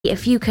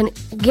if you can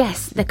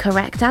guess the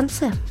correct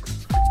answer.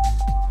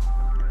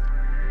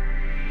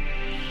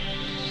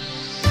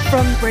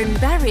 From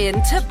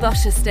Brimberrien to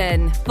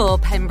Bosherston for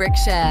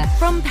Pembrokeshire.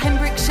 From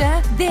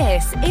Pembrokeshire,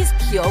 this is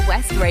Pure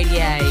West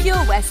Radio.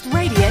 Pure West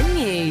Radio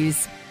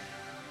News.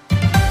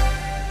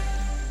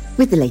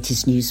 With the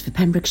latest news for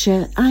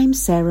Pembrokeshire, I'm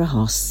Sarah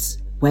Hoss.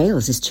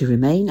 Wales is to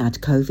remain at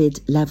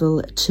COVID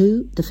level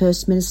 2, the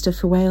First Minister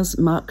for Wales,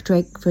 Mark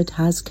Drakeford,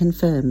 has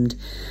confirmed.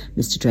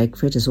 Mr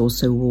Drakeford has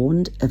also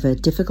warned of a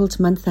difficult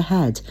month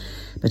ahead,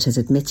 but has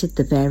admitted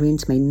the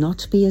variant may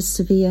not be as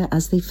severe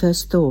as they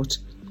first thought.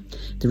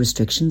 The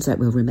restrictions that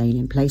will remain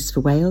in place for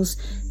Wales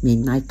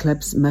mean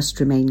nightclubs must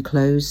remain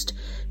closed.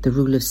 The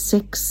rule of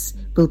 6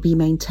 will be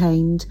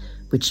maintained,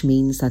 which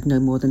means that no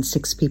more than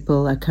 6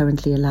 people are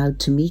currently allowed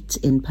to meet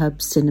in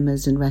pubs,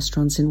 cinemas and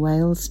restaurants in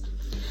Wales.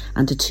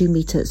 And a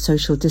 2-metre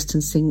social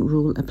distancing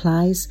rule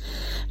applies.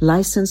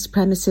 Licensed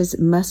premises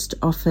must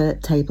offer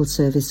table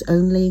service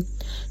only.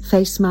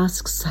 Face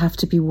masks have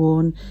to be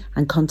worn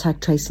and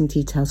contact tracing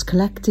details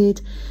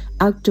collected.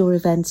 Outdoor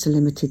events are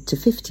limited to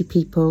 50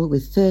 people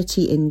with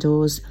 30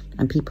 indoors,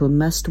 and people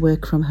must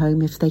work from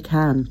home if they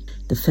can.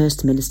 The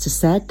First Minister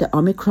said the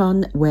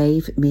Omicron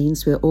wave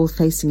means we're all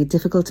facing a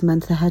difficult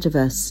month ahead of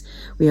us.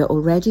 We are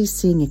already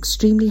seeing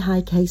extremely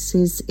high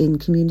cases in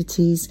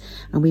communities,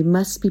 and we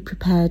must be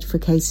prepared for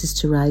cases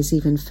to rise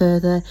even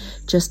further,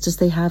 just as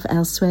they have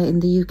elsewhere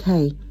in the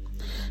UK.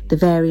 The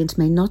variant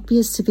may not be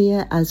as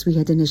severe as we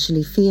had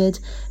initially feared,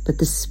 but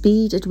the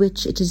speed at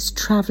which it is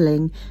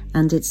travelling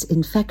and its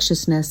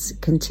infectiousness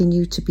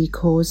continue to be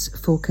cause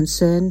for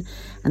concern,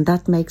 and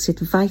that makes it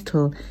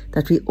vital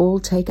that we all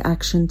take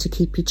action to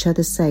keep each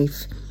other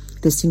safe.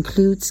 This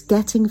includes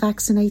getting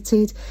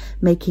vaccinated,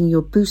 making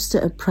your booster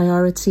a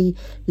priority,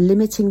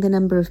 limiting the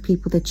number of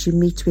people that you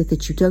meet with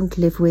that you don't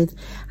live with,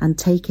 and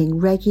taking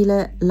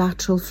regular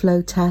lateral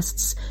flow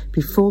tests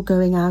before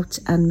going out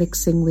and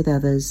mixing with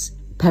others.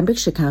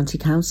 Pembrokeshire County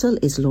Council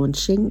is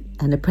launching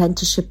an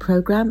apprenticeship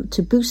programme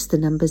to boost the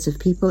numbers of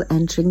people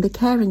entering the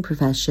caring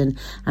profession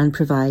and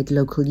provide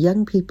local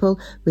young people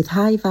with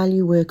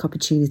high-value work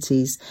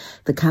opportunities.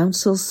 The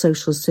Council's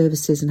Social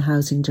Services and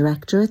Housing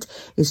Directorate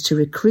is to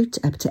recruit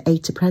up to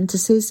 8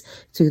 apprentices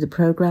through the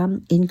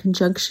programme in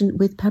conjunction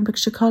with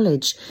Pembrokeshire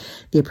College.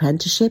 The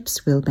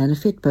apprenticeships will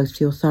benefit both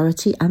the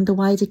authority and the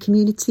wider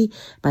community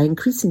by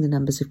increasing the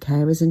numbers of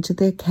carers into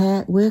the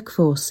care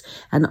workforce,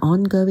 an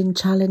ongoing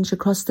challenge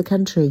across the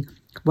country,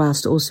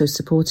 whilst also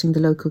supporting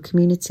the local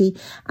community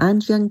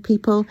and young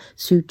people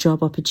through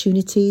job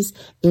opportunities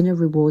in a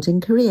rewarding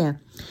career.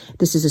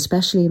 This is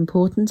especially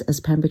important as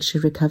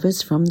Pembrokeshire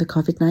recovers from the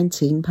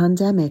COVID-19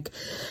 pandemic.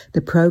 The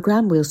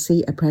programme will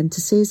see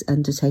apprentices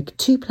undertake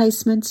 2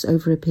 placements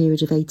over a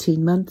period of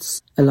 18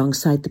 months.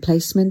 Alongside the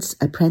placements,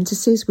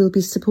 apprentices will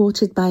be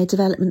supported by a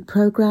development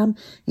programme,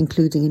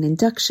 including an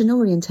induction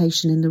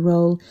orientation in the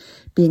role,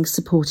 being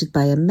supported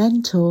by a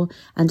mentor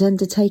and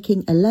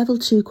undertaking a Level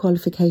 2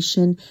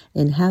 qualification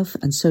in health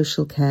and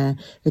social care,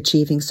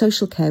 achieving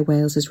Social Care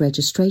Wales's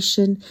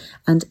registration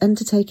and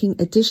undertaking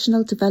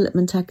additional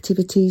development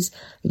activities,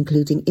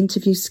 including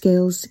interview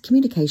skills,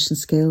 communication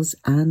skills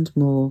and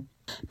more.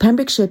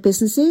 Pembrokeshire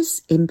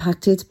businesses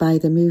impacted by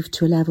the move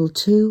to a Level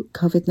 2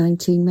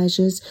 COVID-19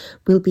 measures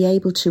will be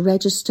able to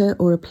register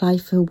or apply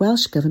for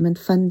Welsh Government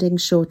funding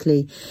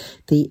shortly.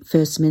 The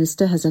First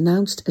Minister has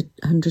announced a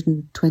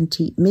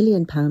 £120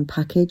 million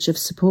package of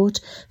support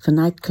for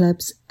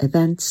nightclubs,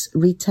 events,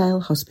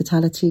 retail,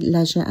 hospitality,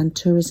 leisure and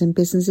tourism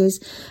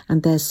businesses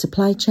and their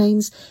supply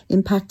chains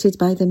impacted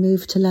by the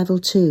move to Level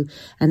 2.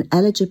 An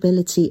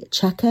eligibility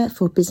checker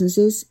for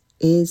businesses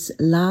is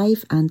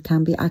live and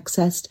can be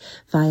accessed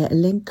via a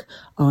link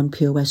on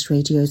Pure West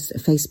Radio's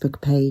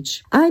Facebook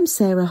page. I'm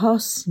Sarah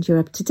Hoss and you're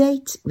up to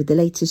date with the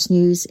latest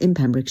news in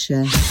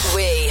Pembrokeshire.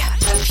 We are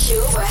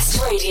Pure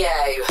West Radio.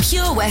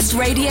 Pure West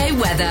Radio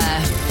weather.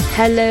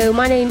 Hello,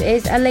 my name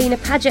is Alaina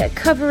Paget,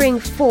 covering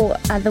for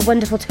the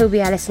wonderful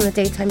Toby Ellis on the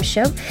daytime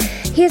show.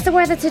 Here's the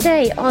weather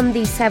today on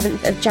the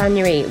 7th of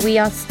January. We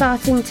are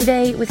starting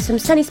today with some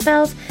sunny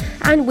spells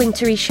and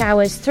wintry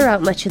showers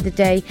throughout much of the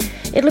day.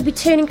 It'll be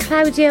turning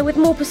cloudier with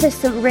more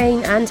persistent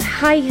rain and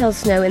high hill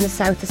snow in the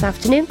south this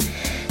afternoon.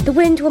 The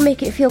wind will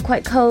make it feel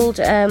quite cold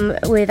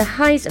with a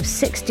highs of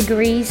 6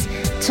 degrees.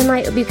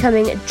 Tonight will be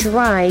becoming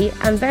dry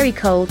and very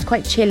cold,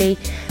 quite chilly,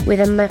 with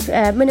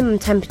a minimum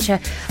temperature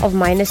of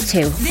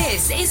 -2.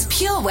 This is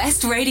Pure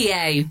West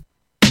Radio.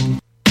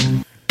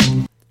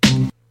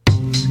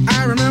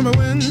 I remember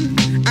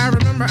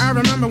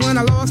when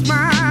I lost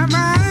my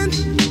mind.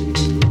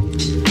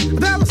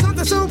 There was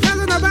something so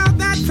pleasant about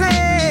that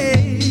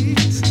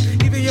place.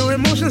 Even your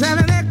emotions have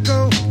an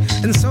echo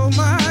in so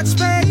much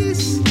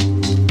space.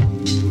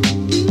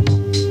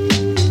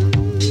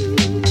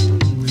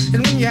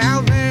 And when you're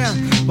out there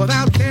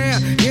without care,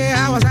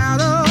 yeah, I was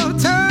out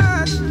of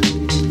touch.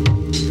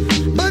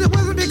 But it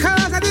wasn't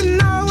because I didn't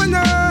know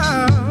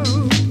enough.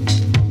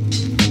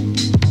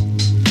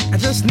 I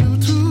just knew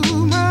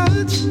too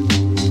much.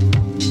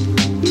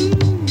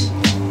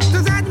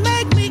 Does that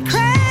make me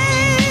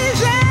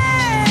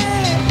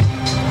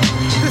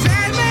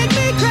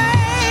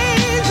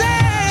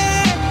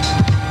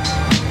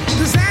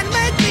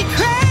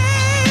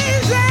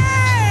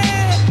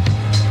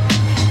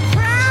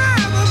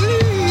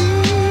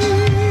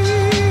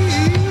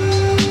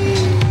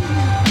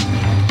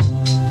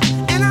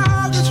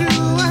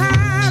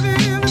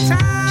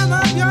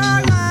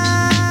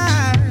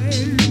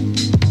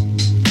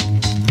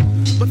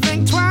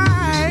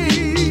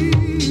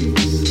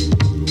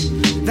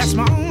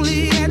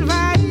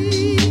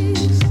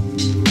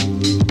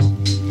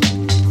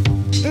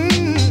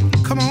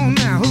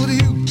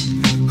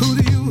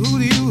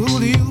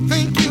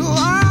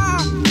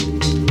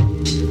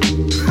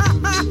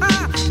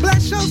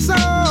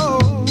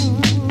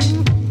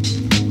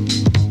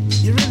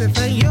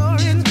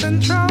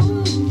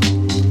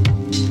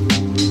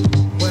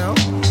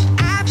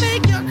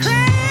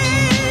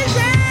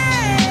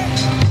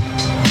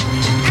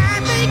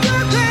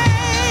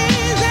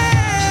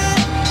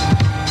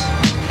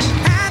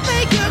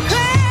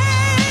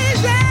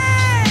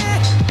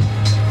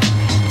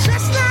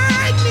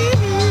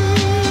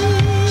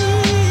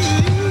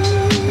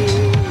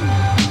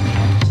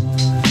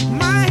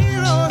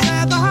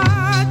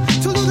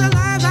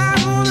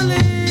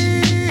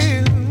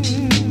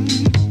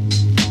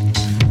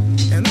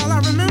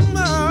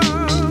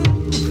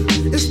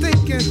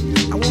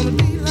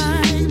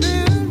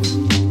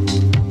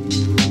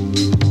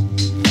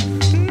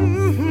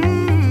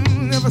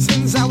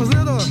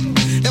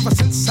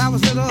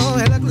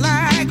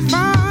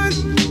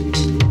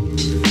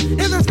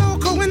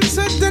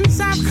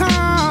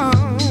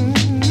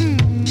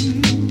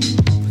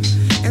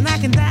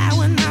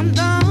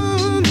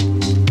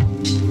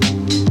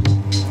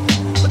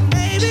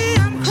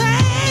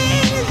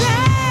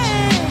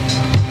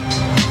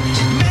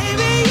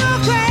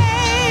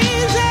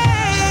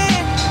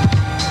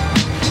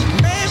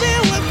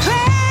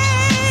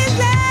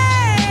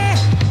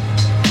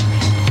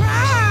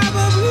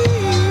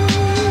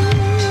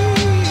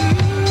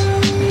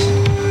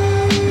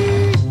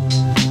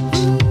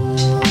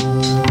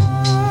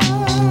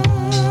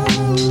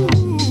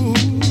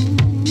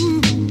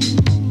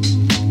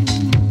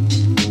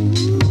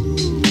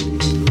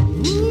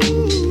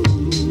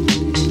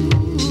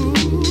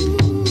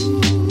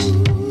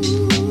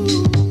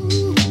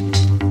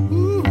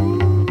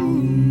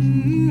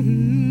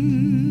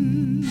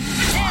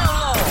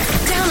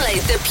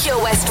the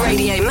Pure West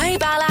Radio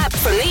mobile app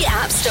from the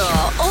App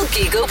Store or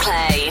Google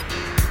Play.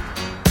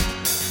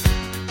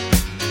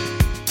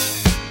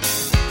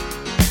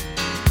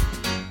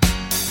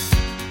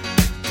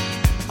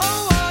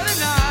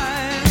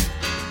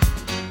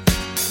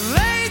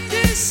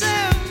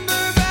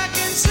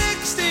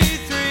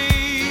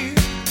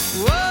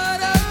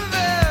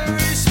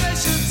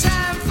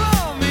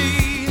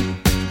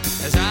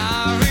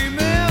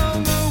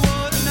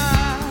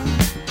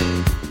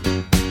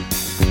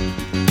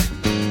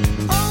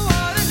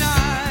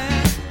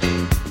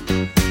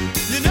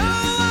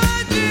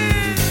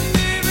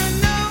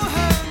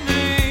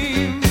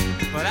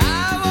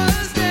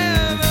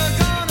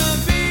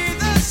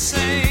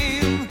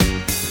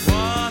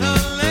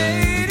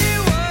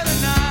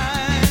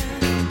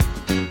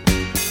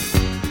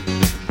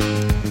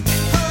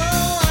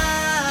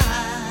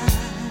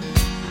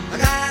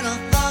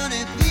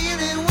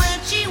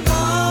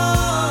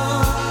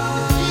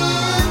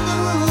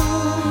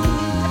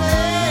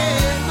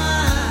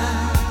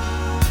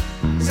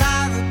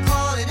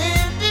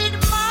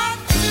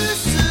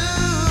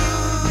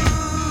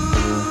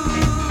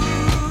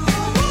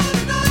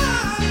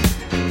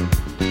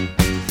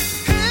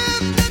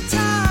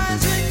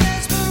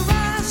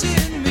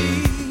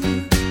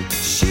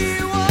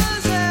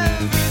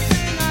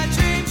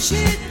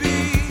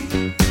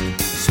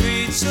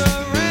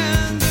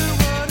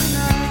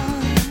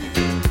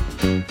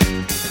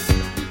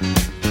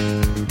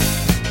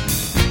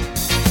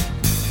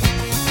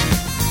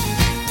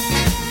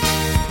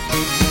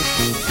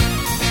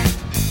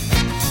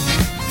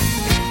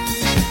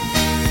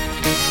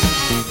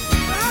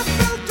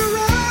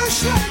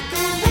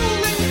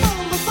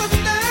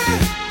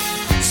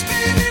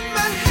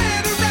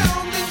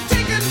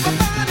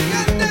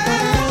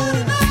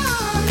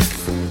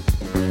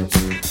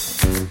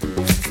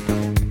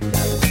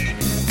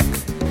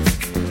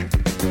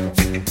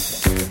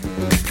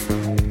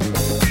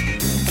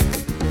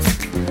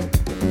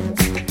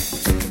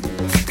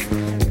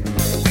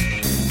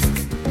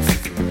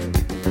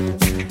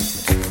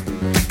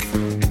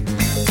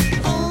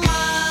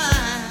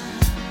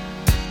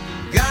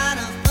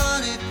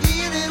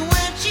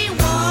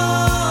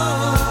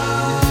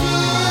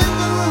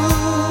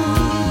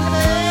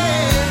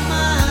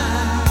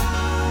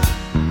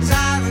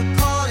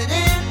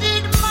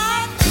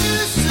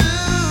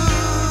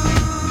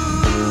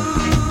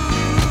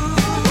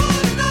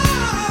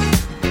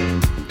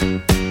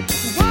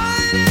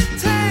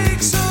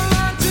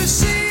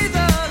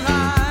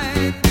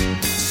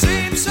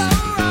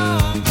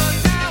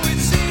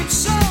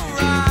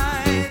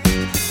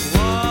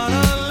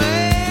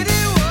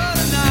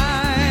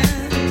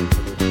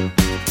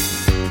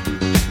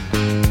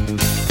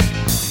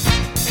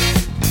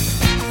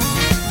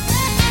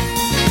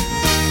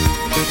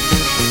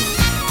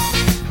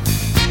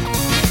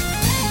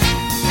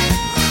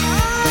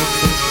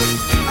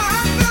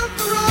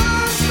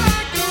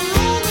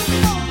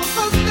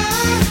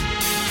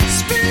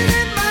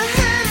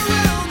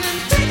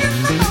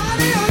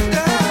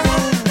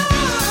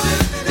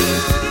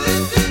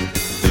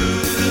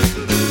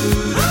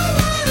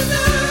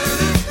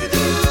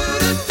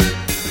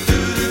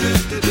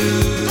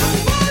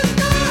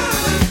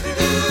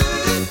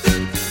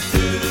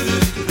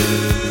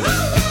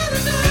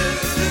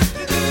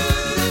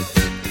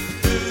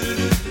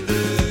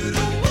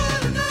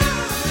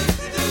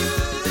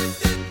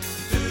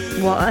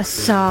 What a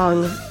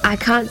song. I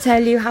can't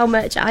tell you how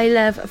much I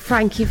love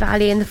Frankie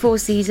Valli and the Four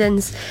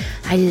Seasons.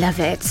 I love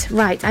it.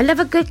 Right, I love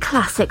a good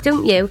classic,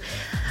 don't you?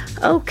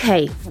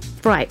 Okay,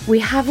 right, we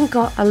haven't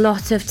got a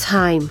lot of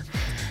time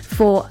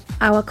for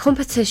our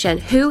competition.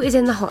 Who is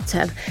in the hot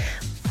tub?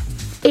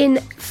 In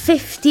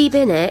 50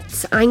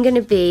 minutes, I'm going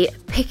to be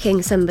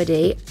picking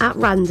somebody at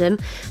random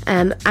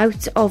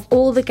out of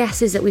all the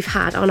guesses that we've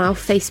had on our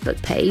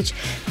Facebook page.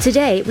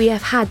 Today, we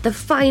have had the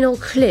final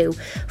clue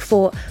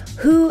for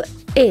who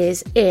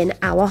is in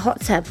our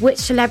hot tub. Which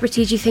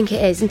celebrity do you think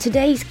it is? And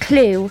today's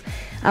clue,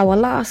 our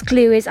last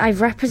clue, is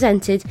I've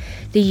represented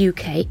the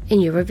UK in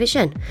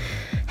Eurovision.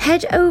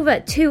 Head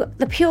over to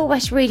the Pure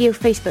West Radio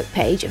Facebook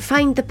page,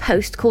 find the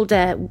post called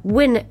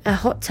Win a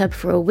Hot Tub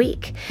for a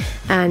Week,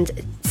 and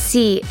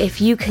see if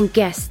you can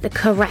guess the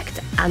correct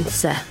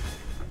answer.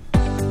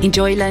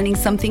 Enjoy learning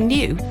something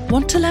new?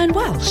 Want to learn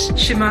Welsh?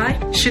 Shemai,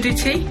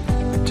 Shuduti.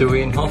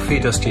 Dwi'n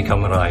hoffi dysgu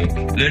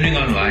Cymraeg. Learning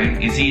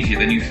online is easier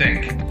than you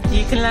think.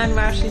 You can learn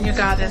Welsh in your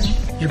garden.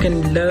 You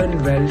can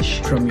learn Welsh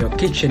from your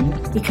kitchen.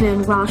 You can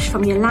learn Welsh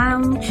from your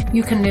lounge.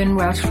 You can learn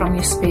Welsh from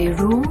your spare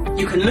room.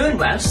 You can learn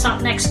Welsh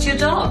sat next to your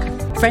dog.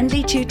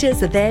 Friendly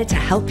tutors are there to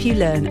help you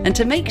learn and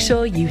to make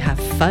sure you have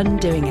fun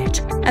doing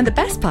it. And the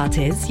best part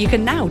is, you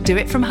can now do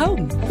it from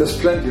home. There's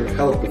plenty of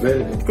help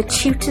available. The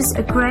tutors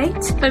are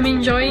great. I'm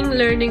enjoying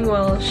learning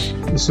Welsh.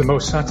 It's the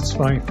most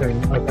satisfying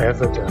thing I've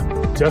ever done.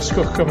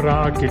 Dysgwch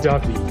Cymraeg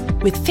gyda fi.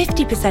 With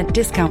 50%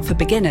 discount for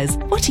beginners,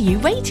 what are you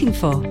waiting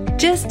for?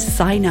 Just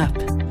sign up.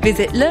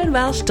 Visit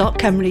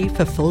learnwelsh.com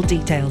for full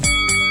details.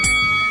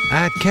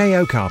 At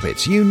KO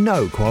Carpets, you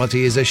know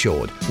quality is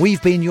assured.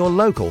 We've been your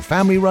local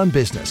family-run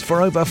business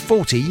for over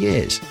 40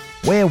 years.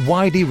 We're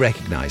widely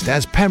recognised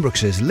as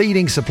Pembrokeshire's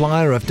leading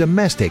supplier of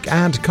domestic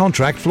and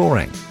contract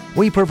flooring.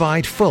 We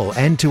provide full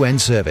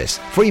end-to-end service,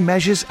 free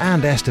measures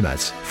and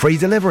estimates, free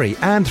delivery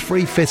and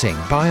free fitting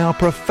by our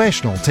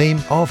professional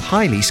team of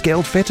highly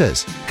skilled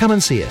fitters. Come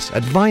and see us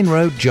at Vine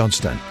Road,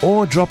 Johnston,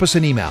 or drop us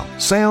an email,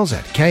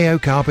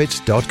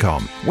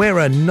 sales@kocarpets.com. We're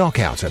a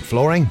knockout at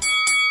flooring.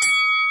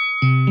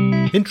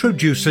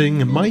 Introducing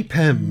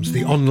MyPems,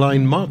 the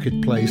online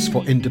marketplace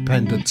for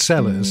independent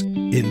sellers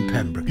in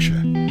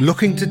Pembrokeshire.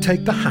 Looking to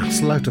take the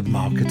hassle out of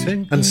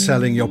marketing and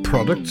selling your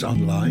products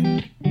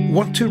online?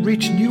 Want to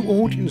reach new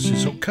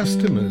audiences or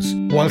customers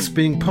whilst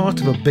being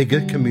part of a bigger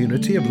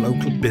community of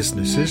local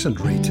businesses and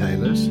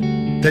retailers?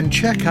 Then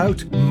check out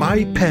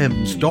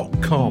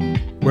mypems.com.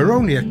 We're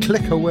only a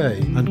click away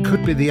and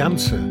could be the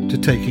answer to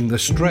taking the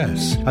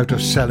stress out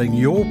of selling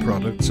your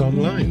products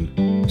online.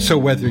 So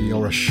whether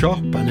you're a shop,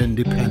 an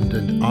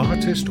independent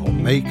artist or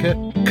maker,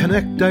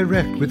 connect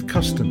direct with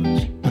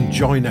customers and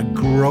join a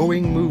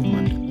growing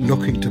movement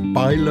looking to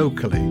buy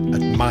locally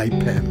at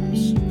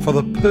MyPems. For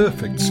the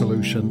perfect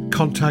solution,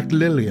 contact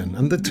Lillian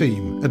and the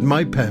team at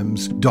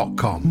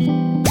mypems.com.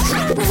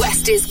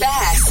 West is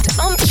best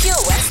on Pure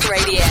West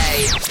Radio.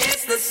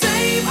 It's the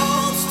same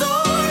old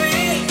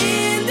story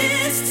in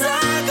this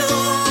tug of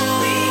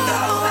war. We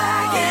go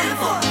back and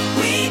forth,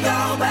 we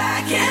go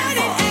back and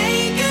forth. It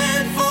ain't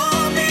good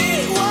for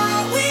me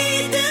what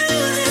we do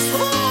this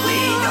for. We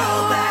go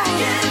back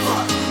and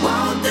forth,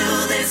 won't do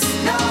this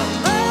no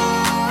more.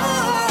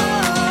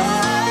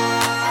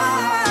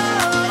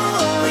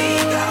 We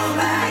go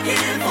back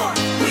and forth,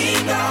 we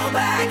go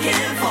back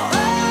and forth.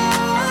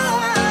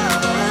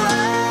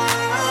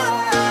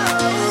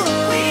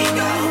 We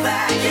go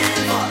back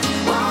and forth,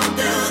 won't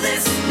do this.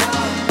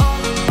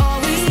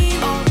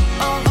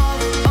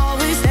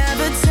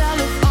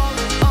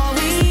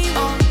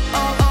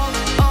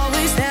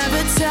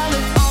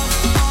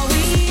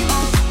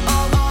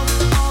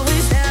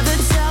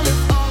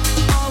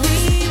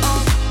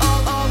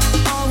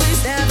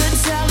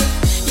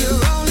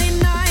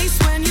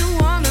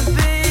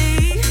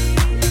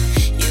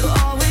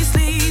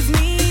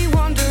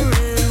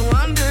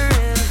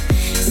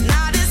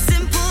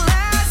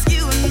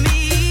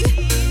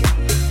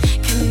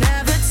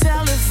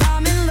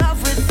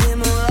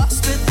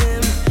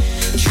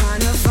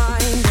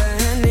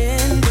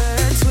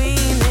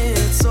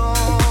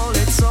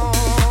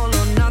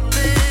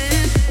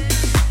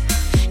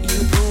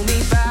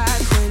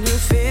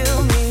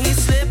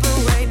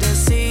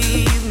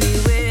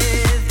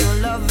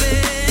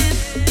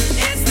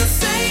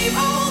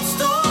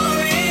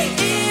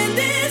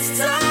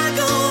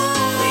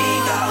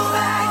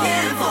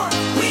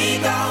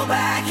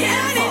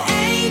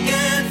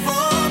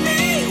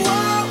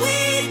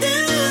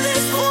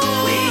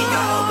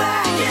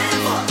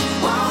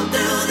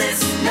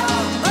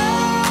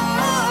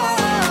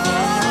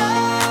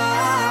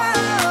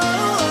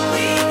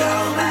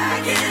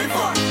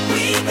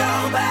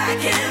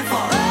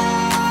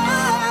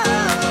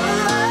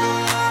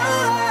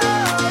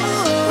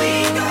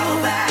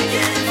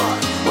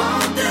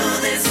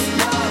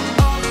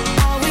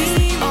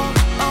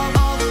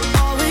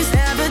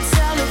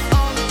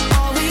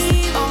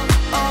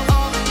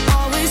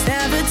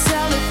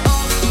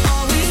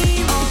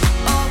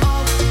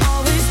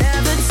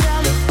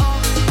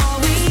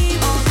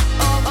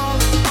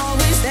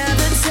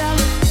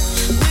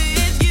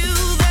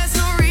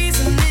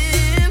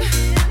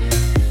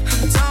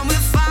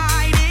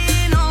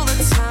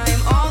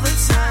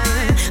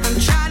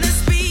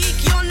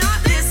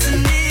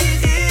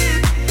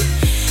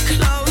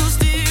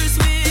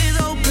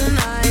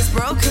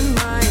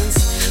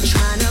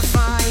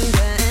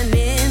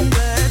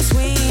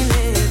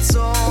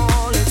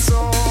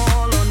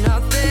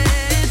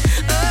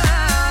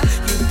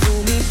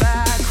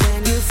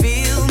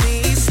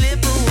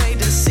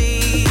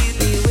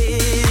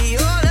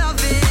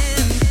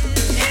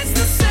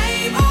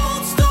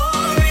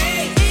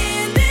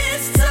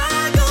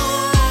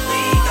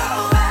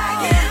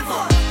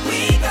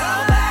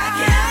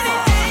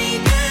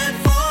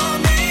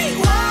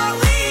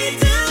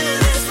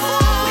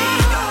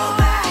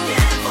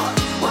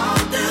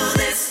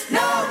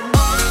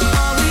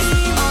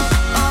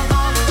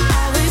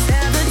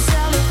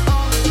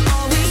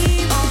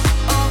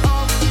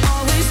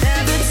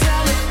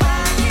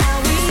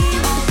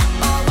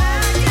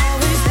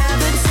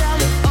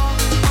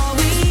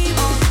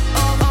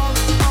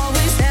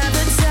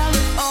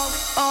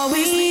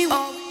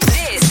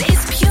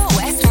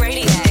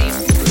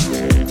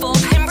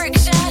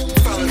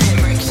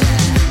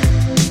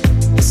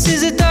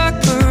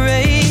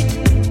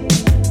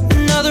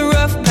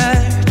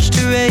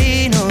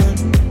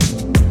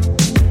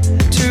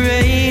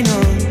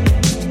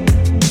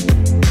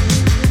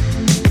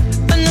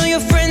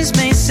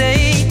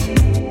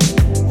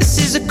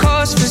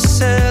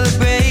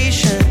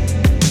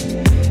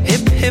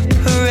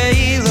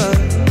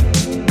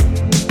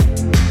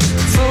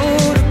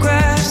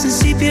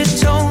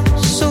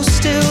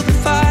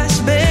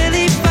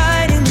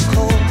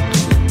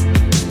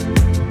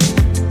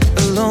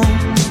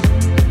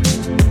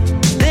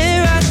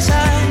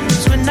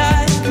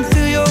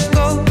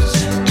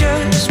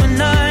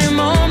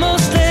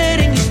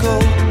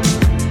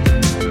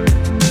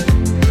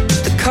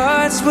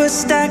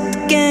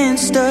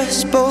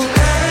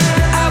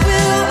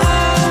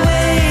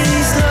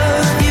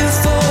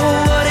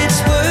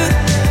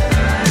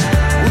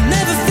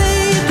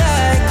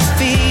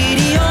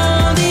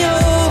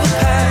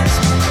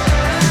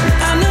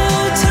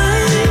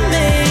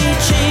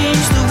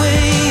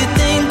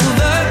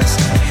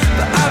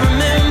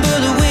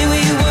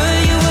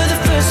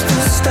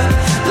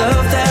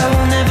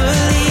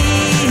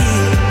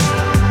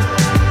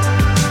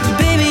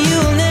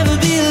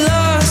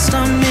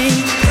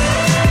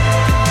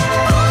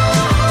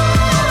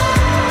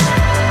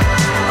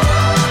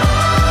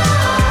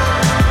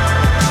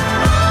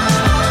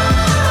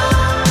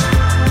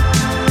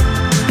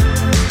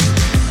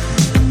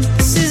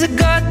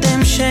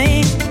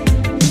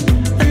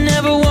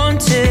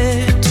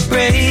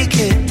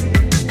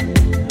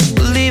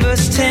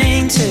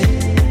 painted.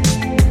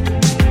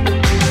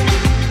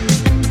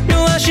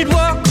 No, I should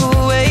walk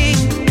away,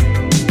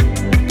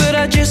 but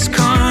I just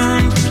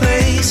can't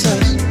replace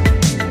us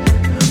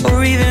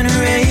or even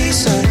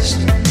erase us.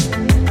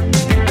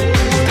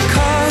 The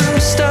car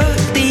was stuck,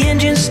 the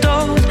engine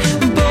stalled,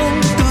 and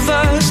both of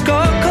us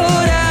got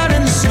caught out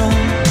in the snow,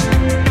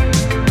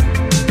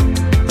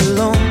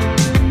 alone.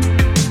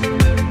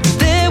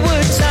 There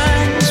were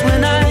times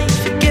when I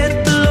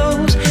forget the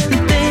lows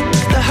and think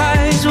the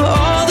highs were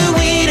all that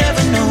we'd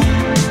ever known.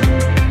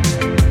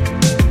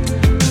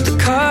 The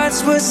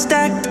cards were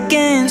stacked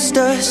against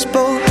us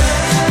both.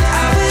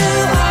 I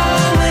will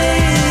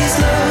always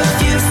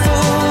love you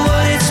for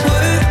what it's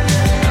worth.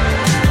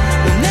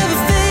 We'll never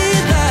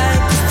fade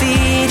like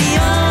graffiti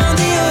on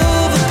the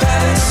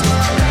overpass.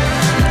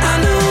 I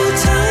know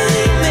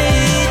time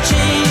may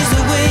change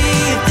the way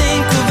you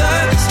think of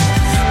us,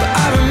 but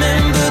I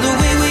remember the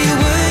way we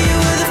were. You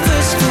were the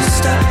first full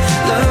stop,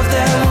 love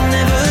that will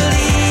never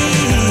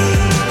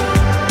leave.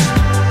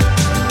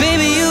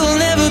 Baby, you will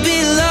never be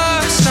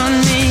lost on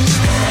me.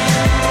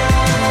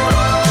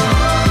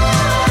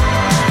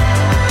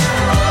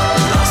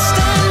 Lost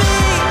on me.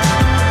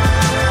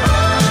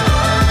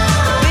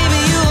 Baby,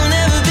 you will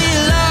never be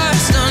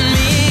lost on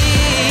me.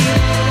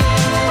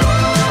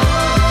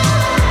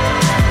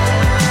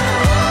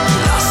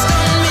 Lost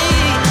on me.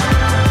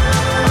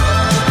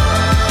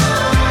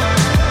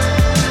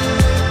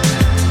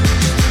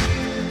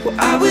 Well,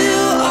 I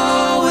will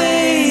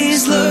always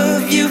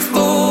love you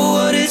for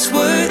what it's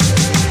worth.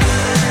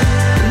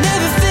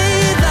 Never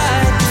fade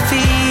like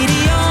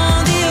graffiti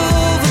on the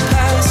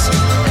overpass.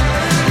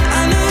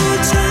 I know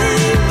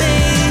time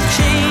may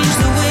change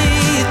the way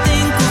you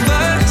think of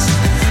us,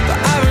 but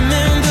I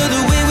remember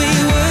the way we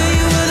were.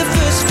 You were the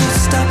first full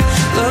stop,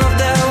 love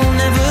that will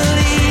never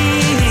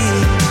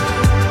leave.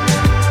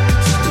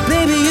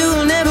 Baby, you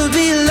will never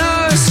be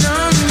lost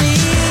on me.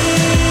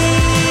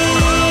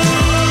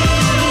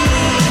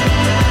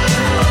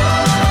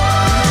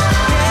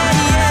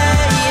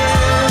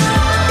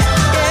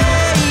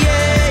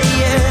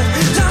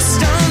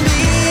 Lost on me.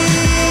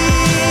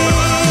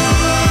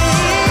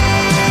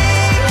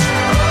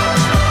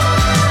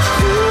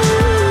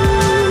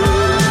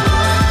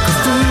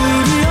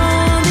 Graffiti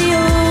on the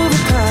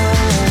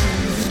overpass.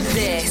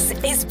 This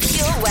is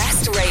Pure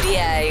West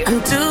Radio. I'm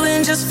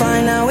doing just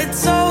fine now,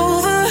 it's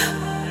over.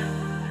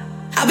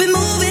 I've been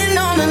moving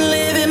on and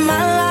living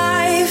my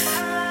life,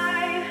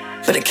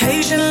 but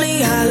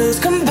occasionally I lose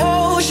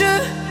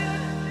composure,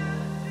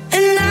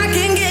 and I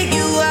can get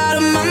you out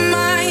of my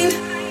mind.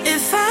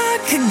 If I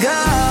could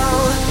go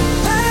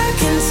back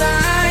in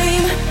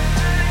time,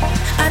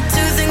 I'd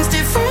do things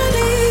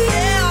differently.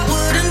 Yeah, I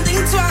wouldn't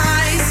think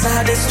twice.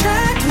 I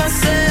distract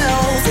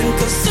myself, think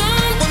of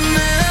someone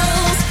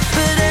else,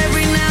 but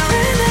every now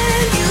and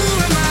then you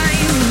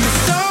remind me.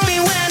 It's only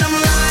when I'm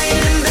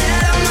lying in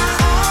bed on my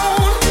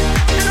own,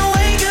 and I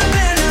wake up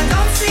and I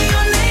don't see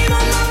your name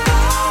on my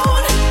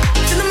phone.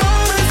 To the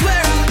moments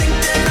where I think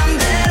that I'm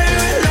better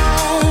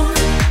alone.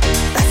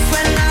 That's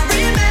when I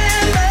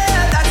remember.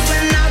 That's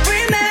when I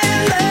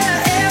remember.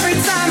 Every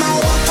time I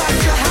walk past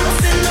your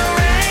house in the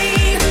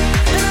rain,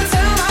 and I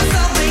tell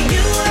myself that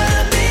you were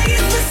the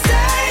biggest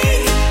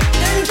mistake.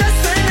 And just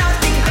when I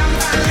think I'm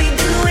finally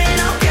doing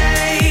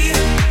okay,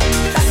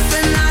 that's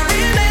when I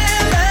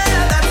remember.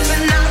 That's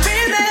when I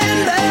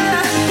remember.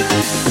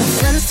 My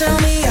friends tell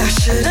me I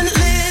shouldn't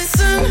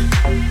listen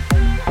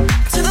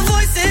to the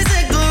voices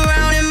that go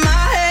round in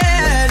my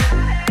head,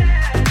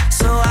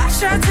 so I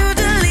try to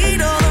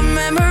delete all the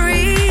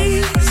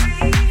memories,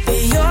 but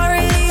you're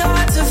really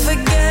hard to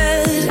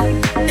forget.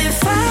 If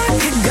I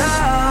could go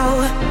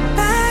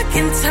back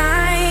in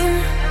time,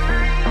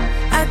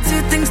 I'd do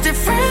things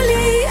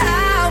differently.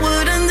 I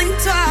wouldn't think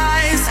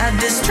twice. I'd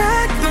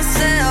distract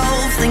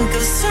myself, think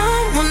of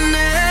someone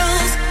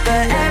else,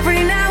 but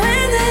every now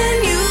and then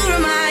you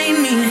remind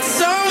me.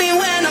 It's only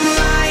when I'm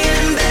lying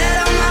in bed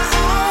on my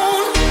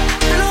own,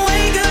 and I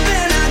wake up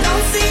and I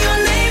don't see your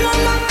name on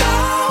my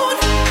phone.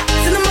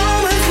 To the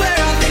moments where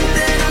I think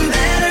that I'm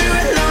better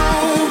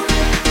alone.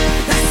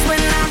 That's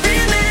when I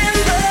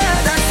remember.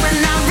 That's when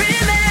I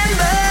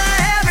remember.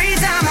 Every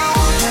time I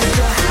walk past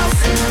your house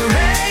in the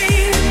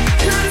rain,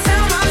 and I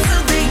tell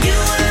myself that you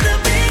were the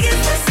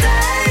biggest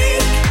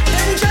mistake.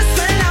 And just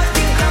when I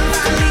think I'm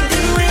finally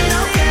doing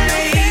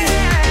okay,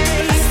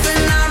 that's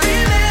when I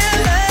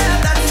remember.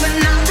 That's when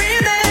I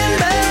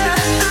remember.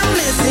 I'm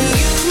missing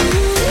you.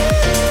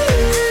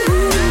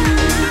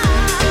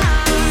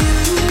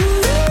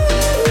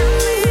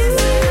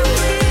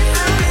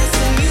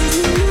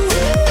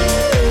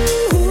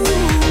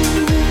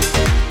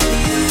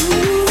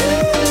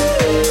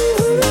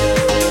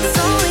 It's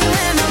only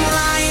when I'm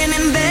lying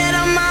in bed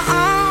on my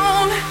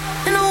own,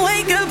 and I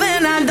wake up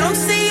and I don't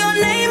see your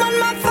name on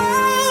my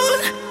phone.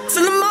 It's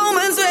in the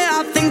moments where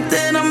I think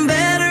that I'm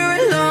better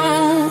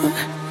alone.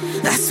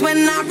 That's when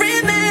I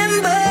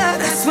remember.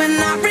 That's when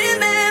I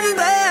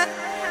remember.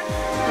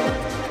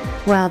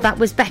 Well, that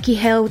was Becky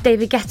Hill,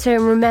 David Guetta,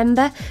 and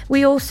Remember.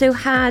 We also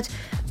had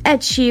Ed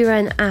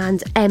Sheeran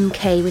and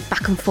MK with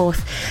Back and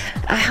Forth.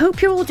 I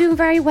hope you're all doing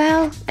very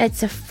well.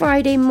 It's a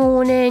Friday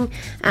morning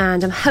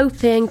and I'm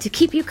hoping to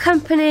keep you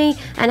company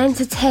and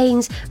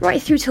entertained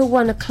right through till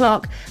 1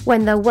 o'clock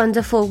when the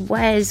wonderful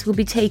Wes will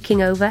be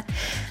taking over.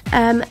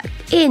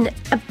 In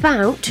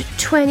about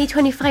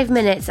 20-25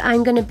 minutes,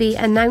 I'm going to be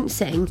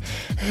announcing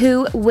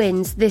who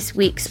wins this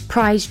week's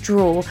prize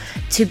draw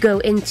to go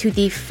into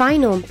the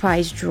final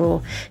prize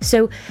draw.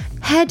 So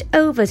head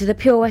over to the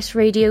Pure West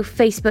Radio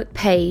Facebook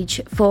page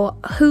for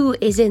who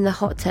is in the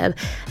hot tub,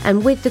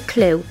 and with the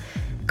clue,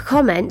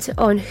 comment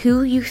on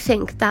who you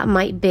think that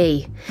might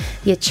be.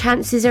 Your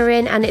chances are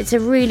in, and it's a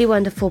really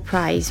wonderful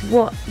prize.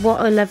 What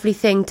a lovely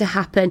thing to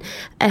happen.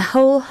 A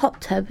whole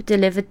hot tub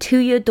delivered to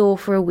your door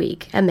for a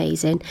week.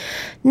 Amazing.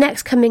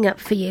 Next coming up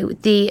for you,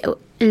 the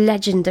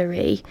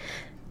legendary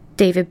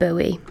David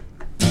Bowie.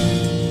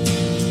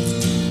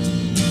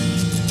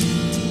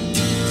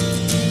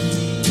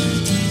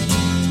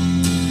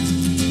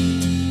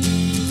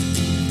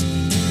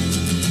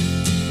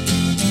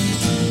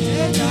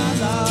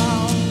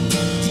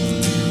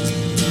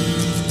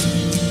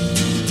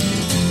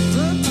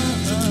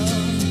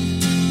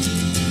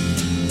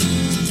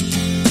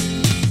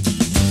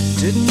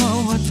 Didn't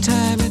know what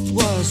time it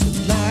was, the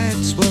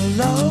lights were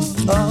low.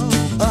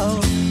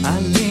 I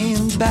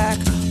leaned back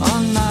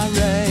on my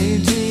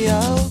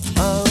radio.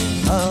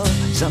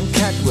 Some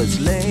cat was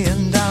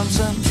laying down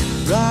some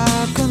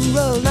rock and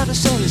roll, not a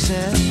soul, he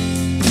said.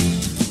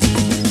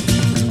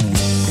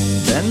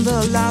 Then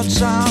the loud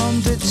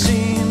sound, it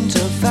seemed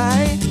to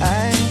fade.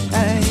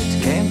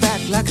 Came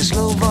back like a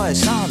slow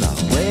voice on a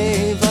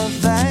wave of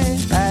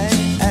fate.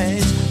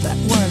 That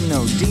wasn't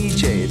no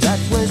DJ, that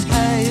was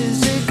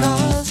hazy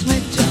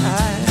cosmic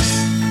jive.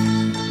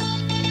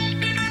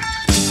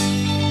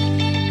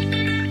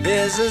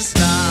 There's a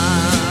starman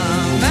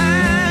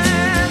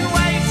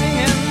waiting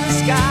in the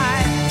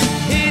sky.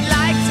 He'd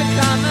like to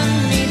come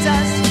and meet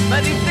us,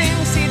 but he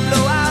thinks he'd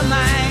blow our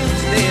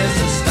minds. There's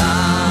a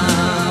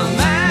starman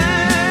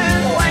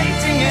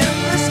waiting in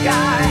the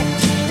sky.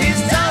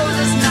 He's told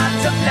us not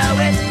to blow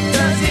it,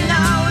 'cause he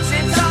knows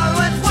it's all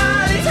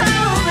worthwhile. He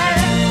told me,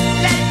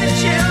 let the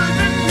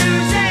children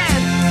lose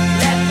it,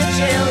 let the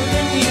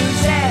children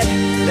use it,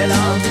 let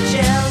all the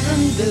children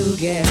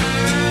boogie.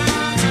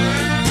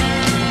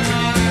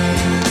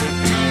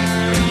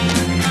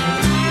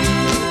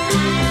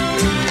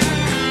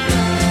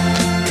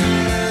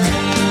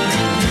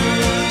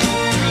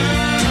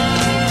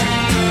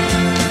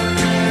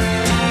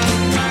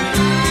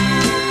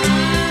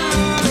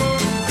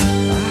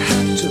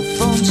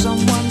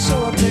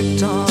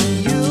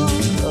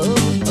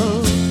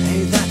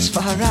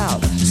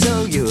 Out,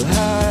 so you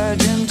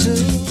heard him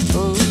too.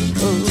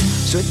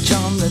 Switch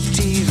on the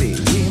TV,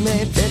 we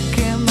may pick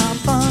him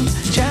up on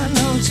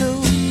channel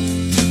 2.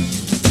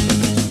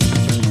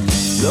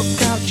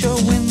 Look out your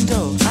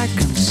window, I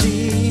can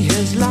see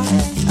his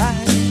light.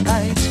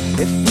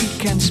 If we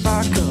can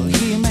sparkle,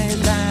 he may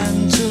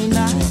land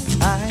tonight.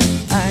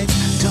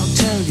 Don't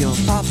tell your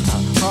papa,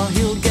 or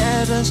he'll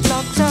get us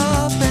locked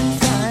up in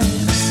fight.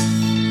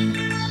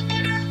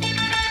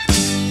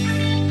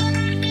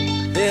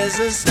 There's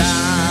a starman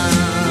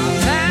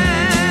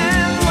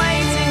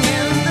waiting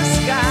in the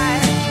sky.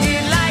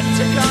 He'd like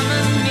to come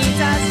and meet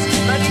us,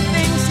 but he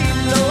thinks he'd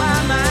blow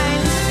our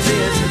minds.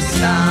 There's a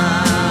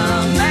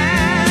starman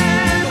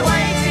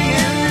waiting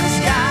in the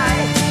sky.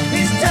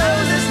 He's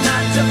told us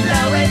not to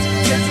blow it,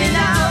 'cause he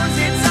knows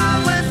it's all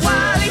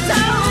worthwhile. He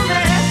told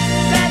me,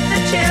 let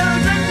the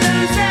children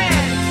lose it,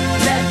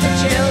 let the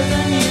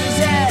children use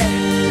it,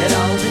 let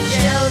all the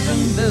children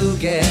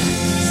boogie.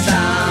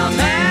 Starman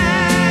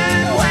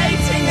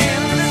waiting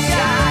in the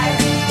sky.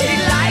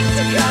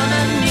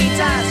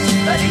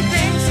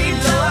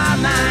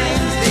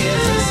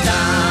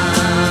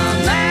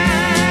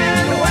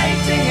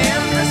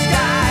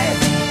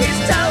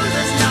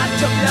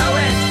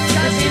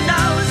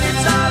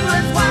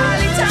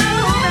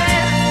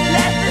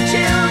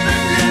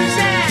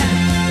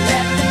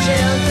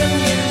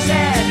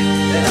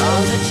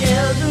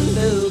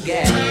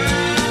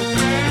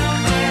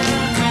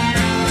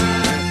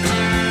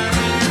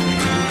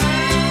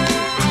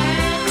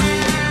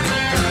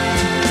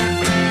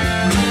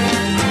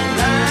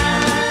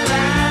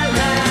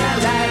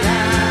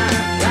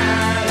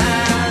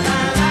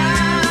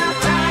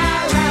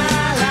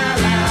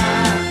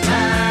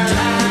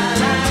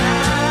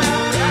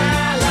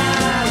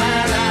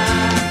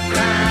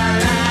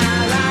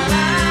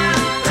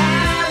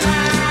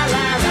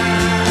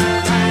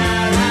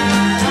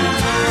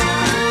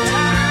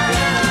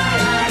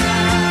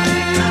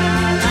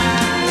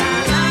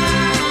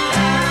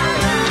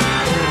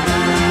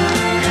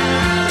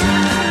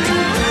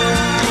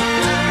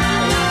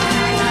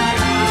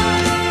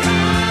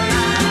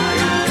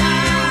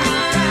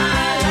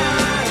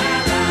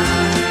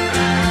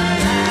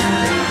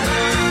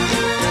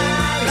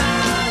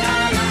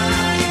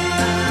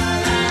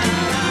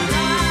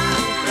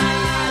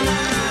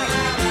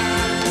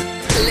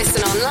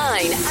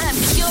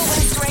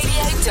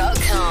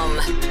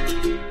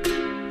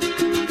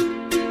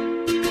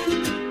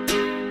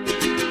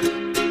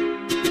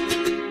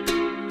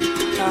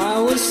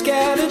 was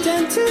scared of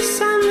dentists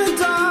and the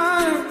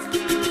dark.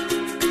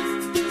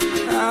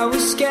 I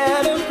was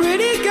scared of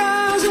pretty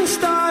girls and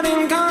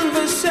starting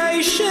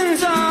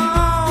conversations.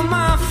 All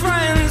my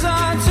friends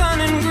are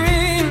turning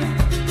green.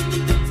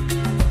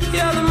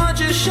 Yeah, the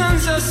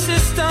magician's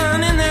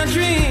assistant in their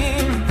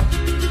dream.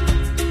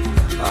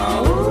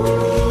 Oh.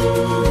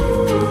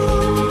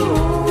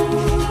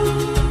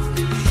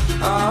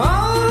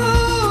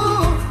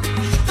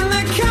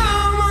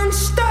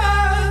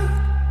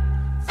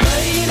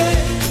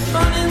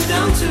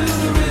 To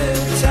the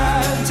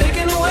riptide,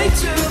 taken away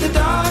to the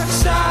dark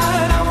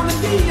side. I wanna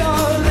be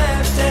your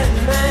left-hand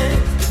man.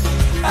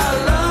 I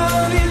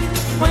love you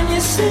when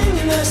you're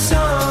singing that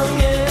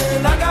song,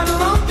 and I got a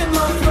lump in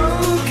my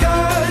throat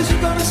 'cause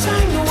you're gonna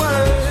sing the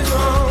words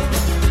wrong.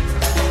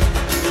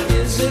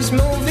 Is this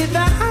movie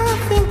that I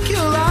think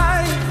you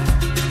like?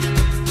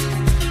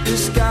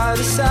 This guy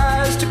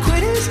decides to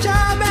quit his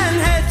job and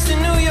head to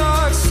New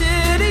York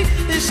City.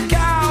 This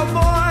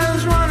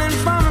cowboy's running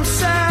from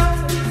himself.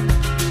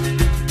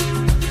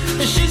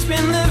 She's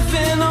been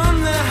living on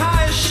the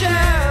highest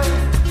shelf.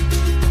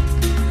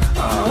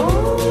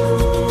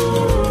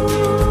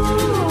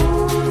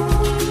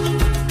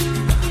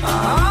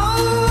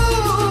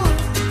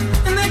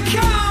 And they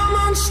come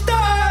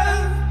unstuck.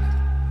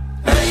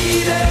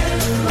 Lady,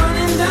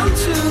 running down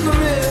to the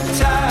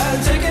riptide,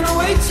 taken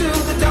away to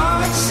the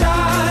dark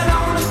side. I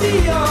wanna be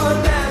your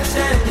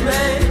left-hand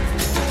man.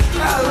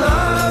 I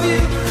love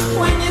you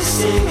when you're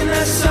singing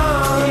that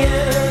song,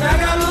 and I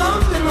got a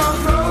lump in my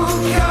throat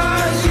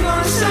 'cause you're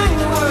gonna sing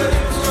the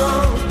words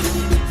wrong.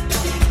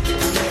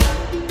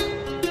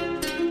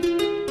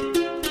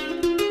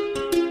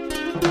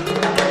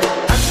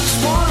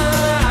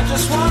 I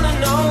just wanna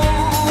know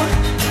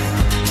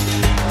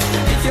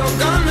if you're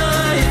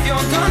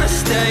gonna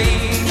stay.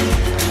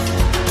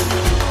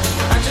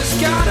 I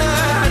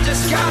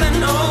just gotta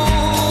know.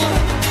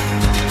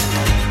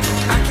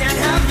 I can't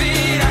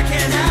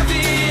have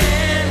it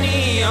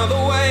any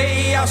other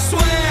way. I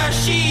swear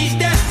she's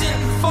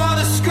destined for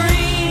the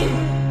screen.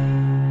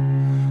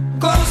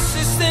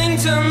 Closest thing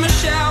to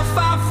Michelle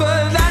Pfeiffer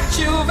that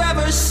you've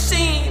ever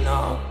seen.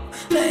 Oh,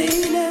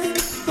 lady,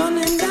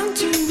 running down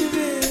to the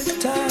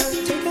riptide,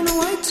 taken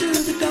away to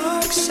the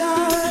dark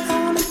side. I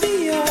wanna be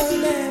your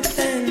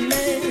left-hand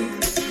man.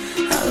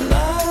 I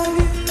love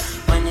you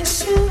when you're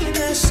singing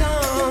that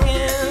song,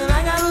 and I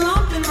got a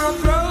lump in my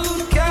throat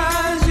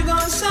 'cause you're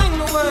gonna sing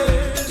the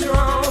words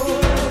wrong.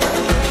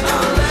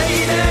 Oh,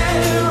 lady,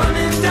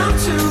 running down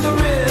to the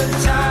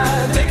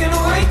riptide, taken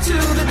away to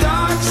the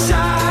dark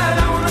side.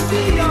 I wanna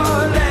be your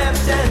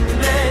left-hand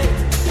man.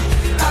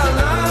 I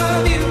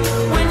love you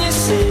when you're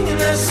singing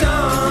that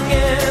song,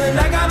 and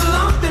I got a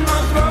lump in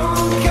my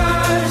throat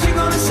 'cause you're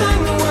gonna sing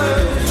the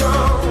words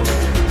wrong.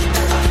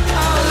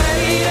 Oh,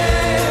 lady,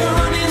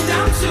 running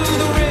down to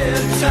the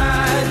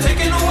riptide,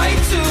 taken away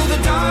to the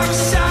dark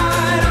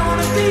side. I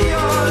wanna be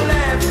your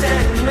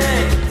left-hand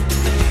man.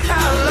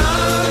 I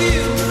love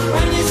you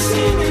when you're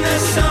singing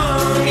that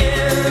song,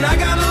 and I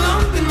got a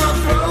lump in my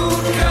throat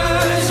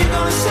 'cause you're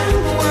gonna sing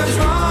the words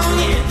wrong.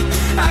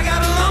 Yeah, I got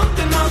a lump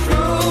in my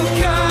throat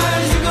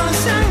 'cause you're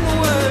gonna sing the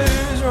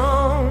words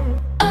wrong.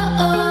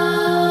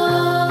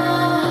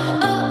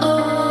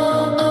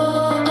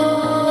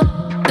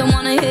 Don't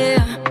wanna hear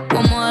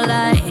one more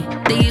lie.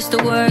 They used to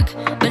work,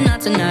 but not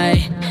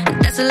tonight.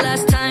 That's the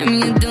last time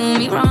you do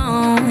me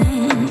wrong.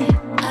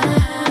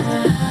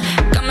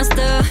 Got my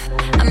stuff,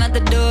 I'm at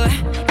the door.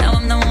 Now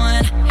I'm the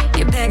one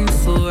you're begging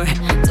for.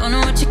 Don't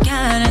know what you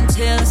got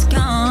until it's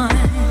gone.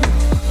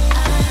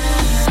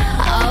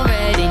 I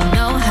already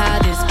know how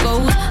this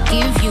goes.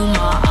 Give you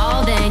my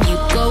all, then you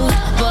go.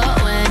 But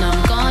when I'm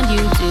gone,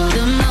 you do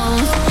the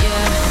most.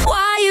 Yeah.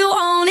 Why you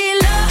only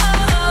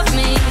love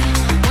me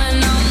when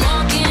I'm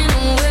walking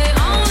away?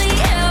 Only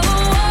ever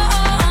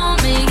want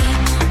me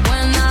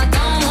when I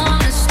don't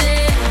wanna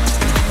stay.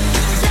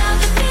 Love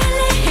the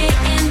feeling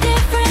hitting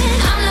different.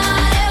 I'm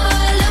not ever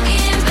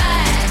looking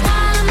back.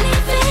 While I'm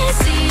leaving,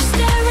 see you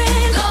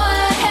staring. Go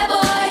ahead,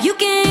 boy. You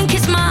can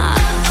kiss my.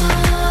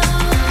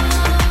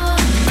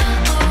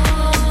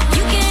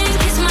 You can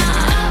kiss my.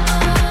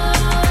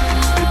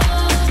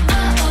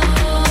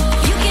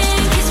 You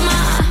can kiss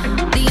my.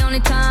 The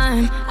only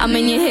time I'm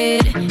in your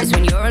head is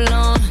when you're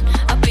alone,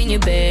 up in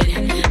your bed.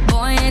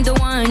 Boy, ain't the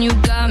one, you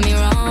got me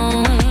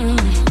wrong.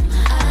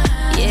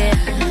 Yeah,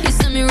 you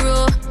send me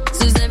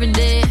rules every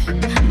day,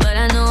 but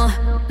I know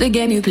the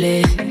game you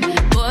play.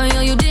 Boy,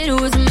 all you did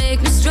was make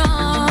me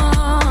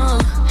strong.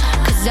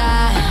 'Cause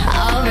I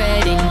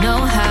already know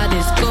how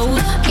this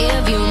goes.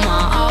 Give you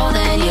my all,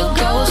 then you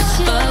ghost.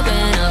 But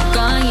when I'm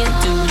gone, you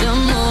do the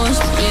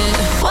most. Yeah.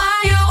 Why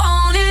you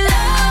only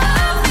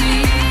love me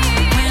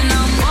when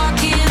I'm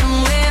walking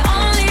away?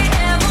 Only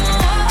ever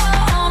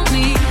want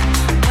me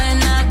when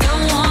I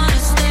don't wanna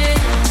stay.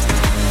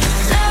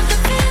 Love the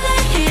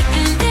feeling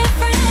hitting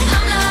different.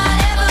 I'm not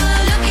ever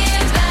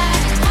looking back.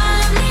 While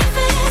I'm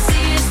leaving,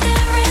 see you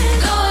staring.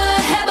 Go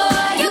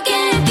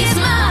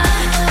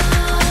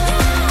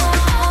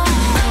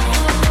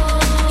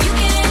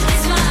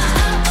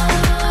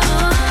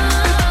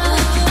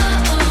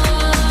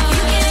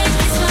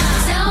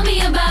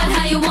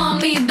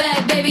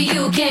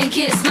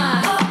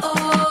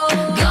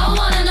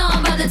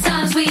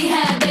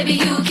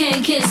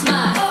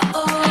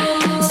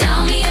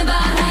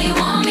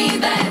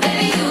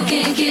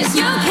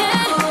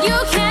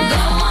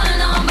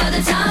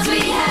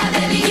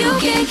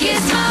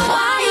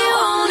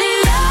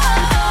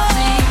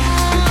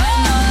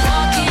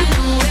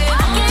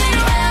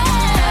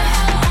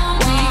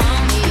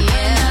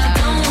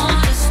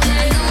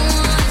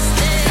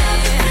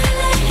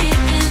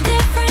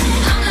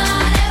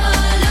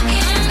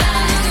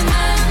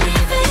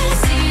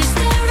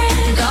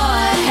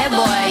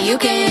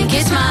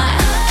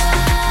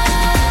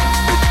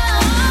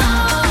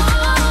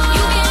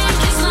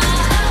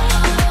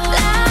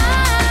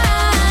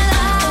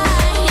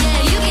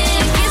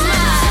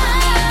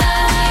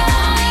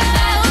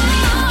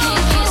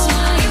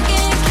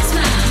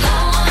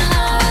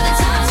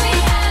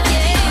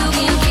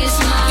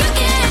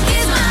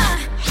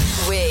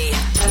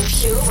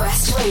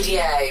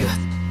Radio.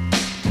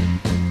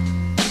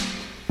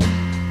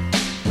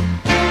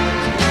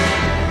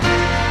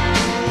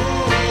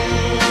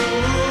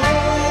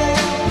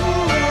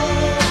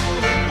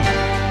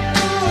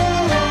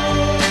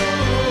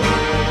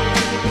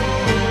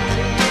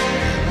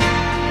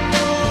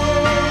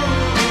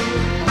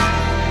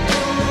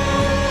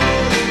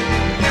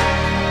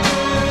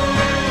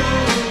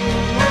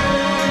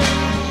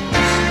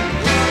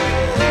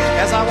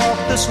 As I walk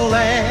this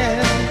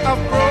land of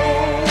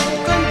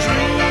broken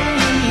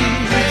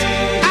dreams,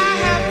 I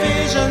have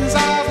visions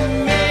of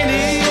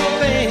many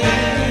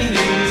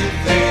things,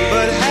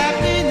 but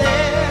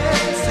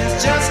happiness is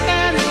just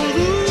an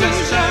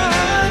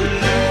illusion,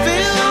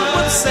 filled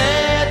with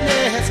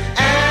sadness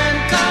and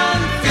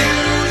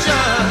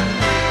confusion.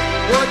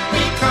 What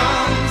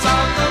becomes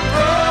of the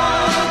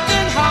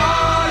broken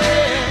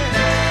hearted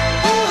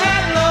who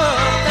had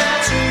love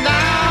that's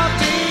now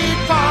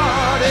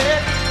departed?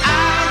 I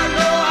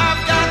know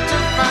I've got to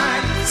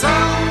find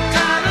some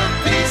kind of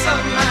peace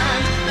of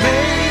mind,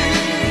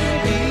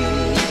 maybe.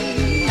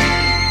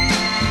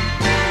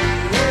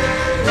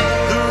 The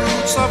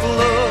roots of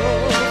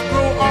love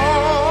grow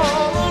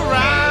all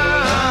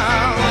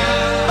around,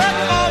 but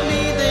for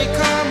me they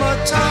come a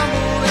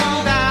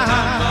tumbling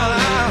down.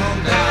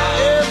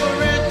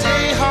 Every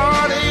day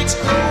heartaches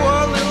grow a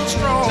little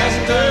stronger.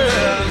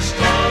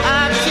 I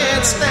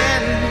can't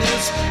stand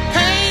this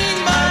pain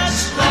much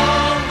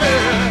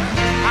longer.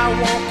 I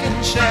walk in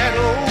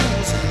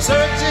shadows,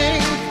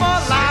 searching for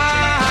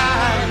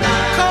light,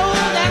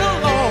 cold and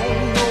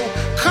alone, no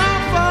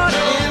comfort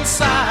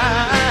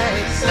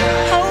inside,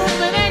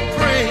 hoping and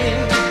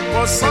praying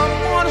for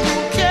someone who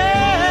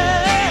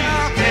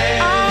cares,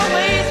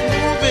 always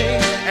moving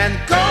and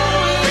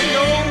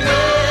going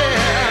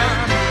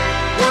nowhere.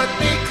 What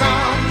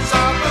becomes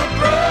of the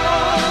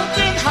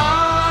broken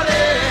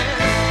hearted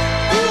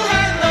who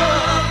had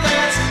love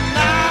that's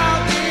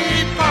now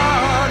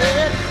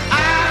departed? I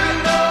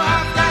know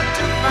I've got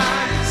to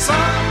find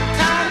some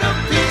kind of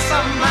peace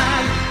of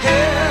mind.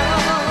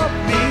 Help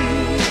me,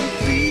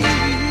 please.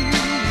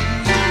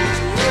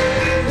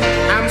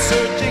 I'm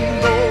searching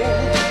though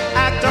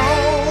I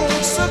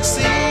don't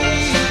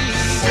succeed,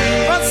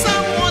 but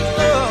someone's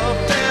love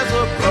there's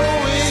a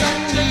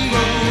growing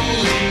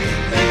need.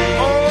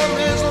 All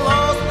is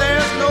lost,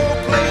 there's no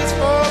place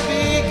for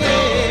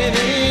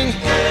beginning.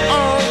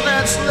 All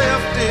that's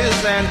left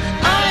is an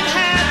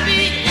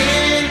unhappy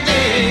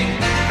ending.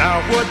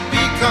 Now what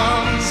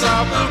becomes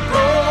of the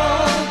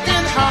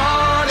broken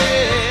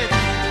hearted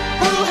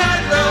who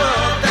had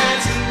love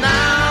that's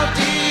now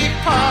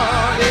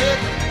departed?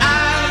 I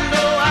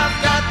know I've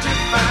got to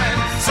find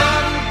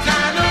some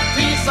kind of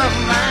peace of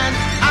mind.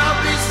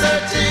 I'll be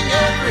searching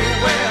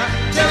everywhere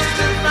just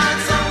to find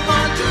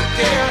someone to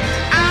care.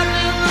 I've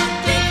been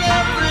looking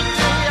every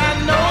day. I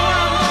know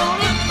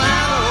I'm gonna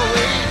find a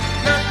way.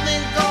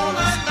 Nothing's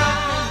gonna stop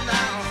me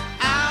now.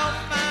 I'll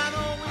find a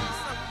way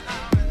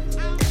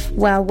somehow.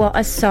 Well, what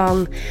a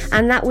song.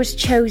 And that was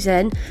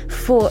chosen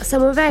for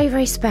someone very,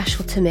 very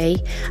special to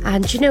me.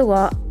 And do you know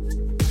what?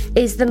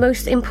 Is the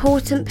most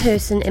important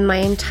person in my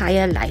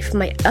entire life,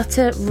 my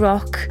utter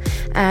rock,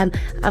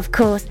 of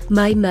course,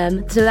 my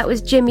mum. So that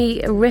was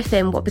Jimmy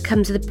riffing What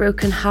Becomes of the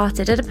Broken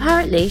Hearted, and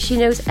apparently she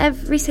knows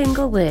every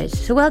single word.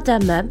 So well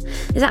done, mum.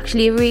 It's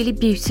actually a really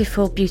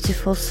beautiful,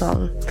 beautiful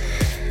song.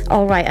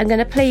 Alright, I'm going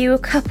to play you a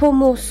couple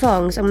more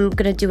songs and I'm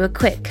going to do a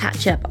quick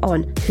catch up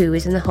on who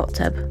is in the hot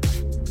tub.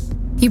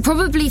 You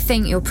probably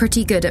think you're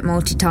pretty good at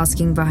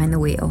multitasking behind the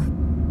wheel.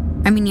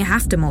 I mean, you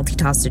have to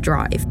multitask to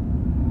drive.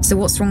 So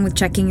what's wrong with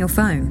checking your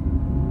phone?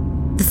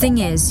 The thing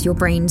is, your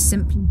brain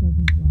simply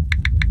doesn't work.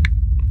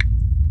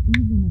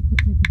 Even a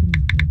quick look at a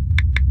message,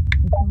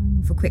 or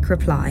firing off a quick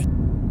reply,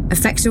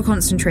 affects your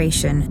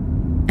concentration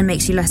and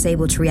makes you less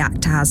able to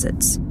react to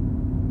hazards.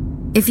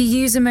 If you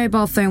use a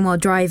mobile phone while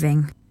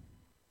driving,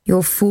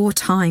 you're 4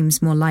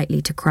 times more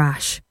likely to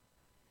crash.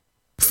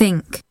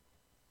 Think.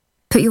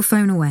 Put your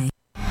phone away.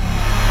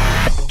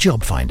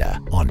 Job Finder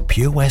on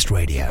Pure West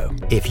Radio.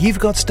 If you've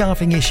got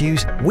staffing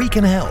issues, we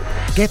can help.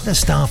 Get the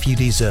staff you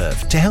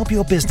deserve to help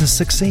your business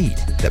succeed.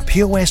 The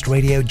Pure West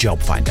Radio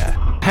Job Finder.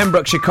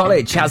 Pembrokeshire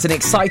College has an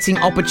exciting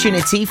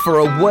opportunity for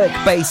a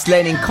work-based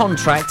learning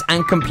contract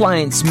and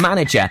compliance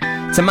manager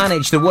to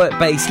manage the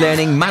work-based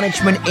learning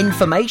management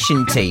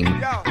information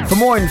team. For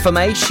more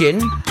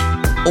information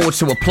or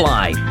to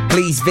apply,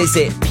 please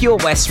visit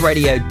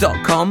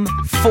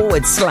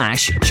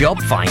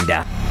purewestradio.com/job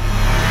finder.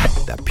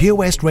 The Pure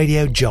West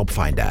Radio Job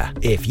Finder.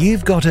 If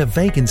you've got a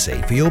vacancy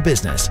for your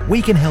business,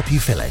 we can help you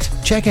fill it.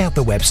 Check out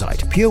the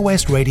website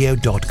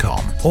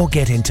purewestradio.com or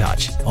get in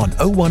touch on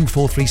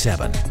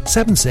 01437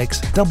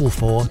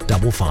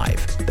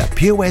 764455. The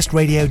Pure West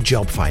Radio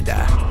Job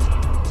Finder.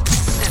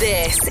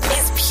 This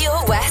is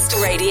Pure West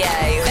Radio.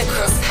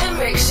 Across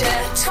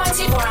Pembrokeshire,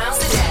 24 hours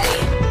a day.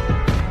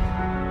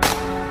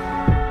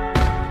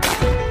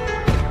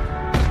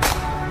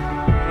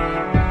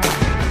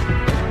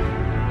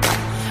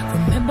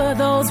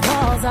 Those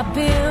walls I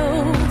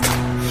built,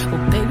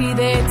 well, baby,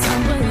 they're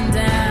tumbling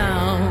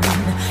down,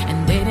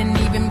 and they didn't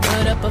even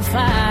put up a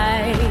fight.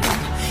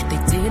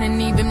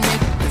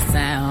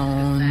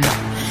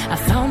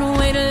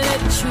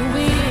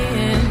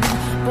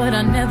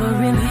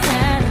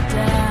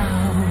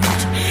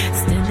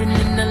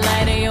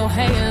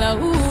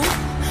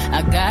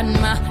 I got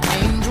my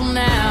angel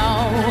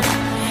now.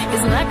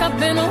 It's like I've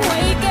been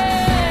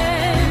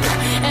awakened.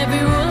 Every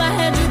rule I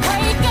had you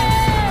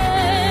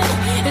breaking.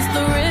 It's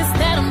the risk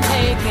that I'm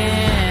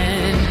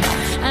taking.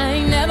 I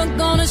ain't never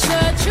gonna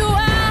shut you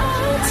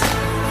out.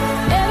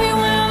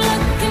 Everywhere I'm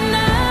looking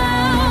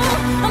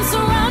now, I'm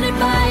surrounded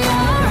by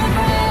your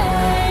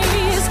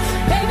embrace.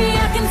 Baby,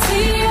 I can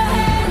see your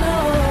halo.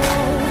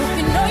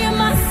 You know you're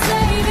my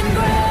saving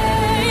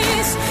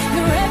grace.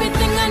 You're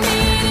everything I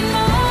need and more.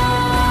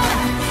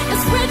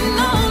 It's written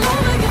all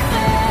over your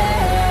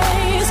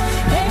face.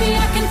 Baby, I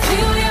can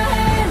feel your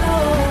halo.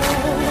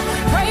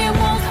 Pray it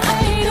won't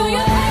fade. Oh,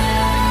 your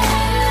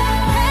halo,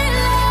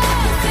 halo.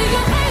 See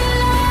your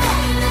halo,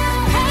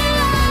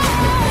 halo.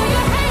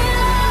 Your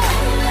halo,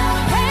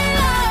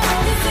 halo.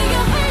 See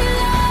your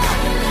halo,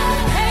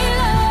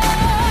 halo.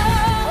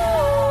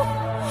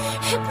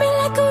 Hit me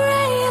like a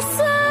ray of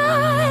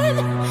sun,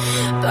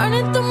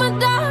 burning through my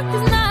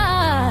darkest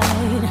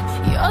night.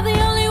 You're the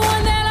only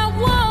one that I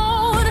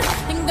want,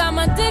 think I'm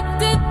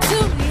addicted to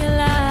your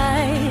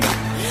light.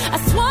 I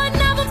swore I'd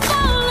never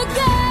fall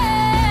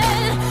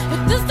again,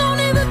 but this don't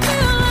even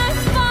feel like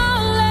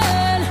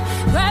falling.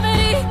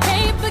 Gravity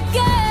can't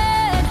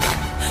begin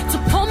to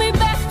pull me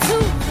back to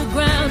the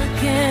ground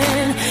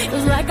again.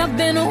 It's like I've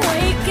been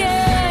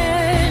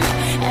awakened.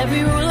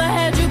 Every rule I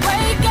had you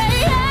breaking.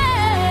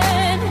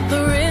 The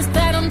risk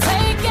that I'm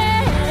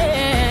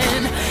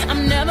taking,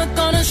 I'm never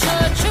gonna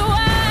shut you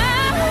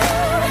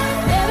out.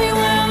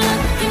 Everywhere I'm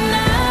looking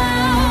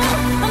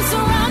now, I'm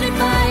surrounded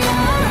by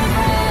your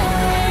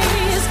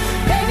embrace.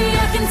 Baby, I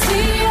can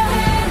see your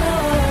halo.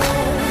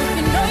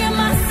 You know you're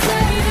my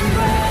saving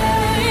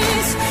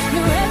grace.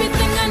 You're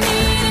everything I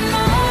need and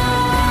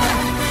more.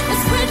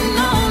 It's written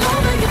all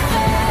over your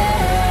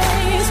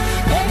face.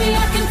 Baby, I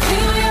can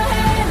feel your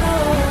halo.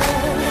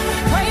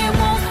 Pray it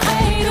won't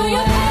fade. Oh,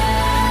 your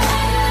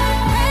halo,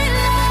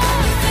 halo.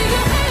 See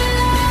your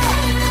halo,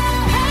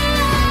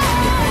 halo.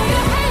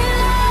 Your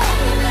halo,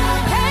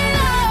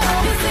 halo.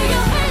 See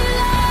your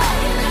halo,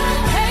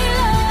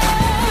 halo.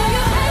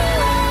 Your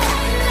halo,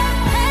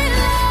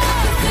 halo.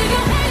 See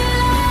your halo, halo.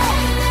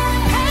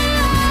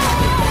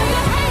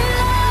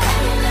 Your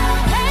halo,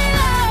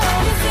 halo.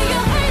 See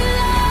your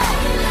halo,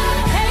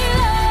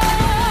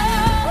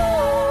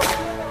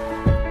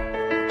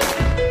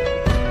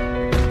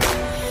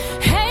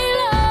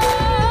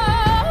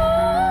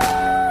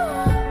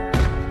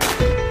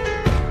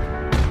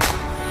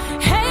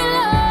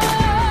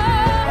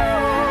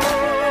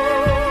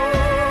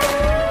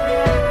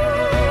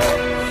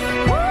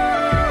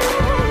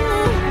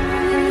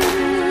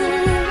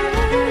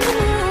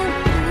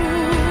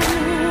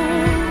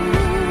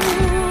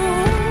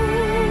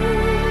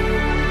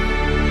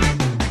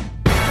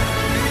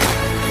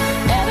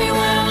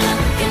 everywhere I'm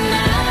looking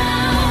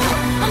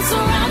now, I'm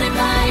surrounded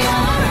by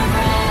your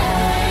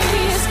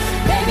embrace.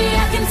 Baby, I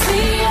can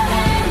see your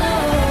halo.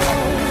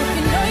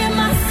 You know you're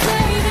my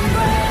saving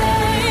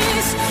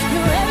grace.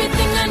 You're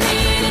everything I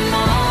need and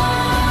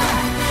more.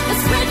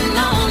 It's written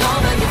all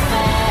over your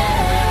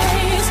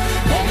face.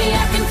 Baby, I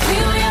can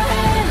feel your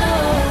halo.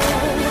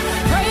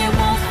 Pray it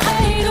won't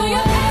fade. Oh,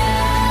 your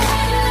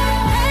halo,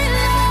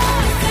 halo.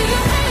 See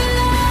your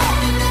halo,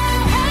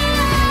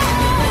 halo.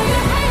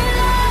 Your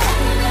halo,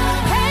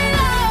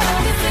 halo.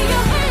 See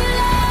your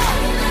halo,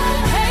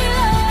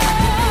 halo.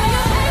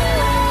 Your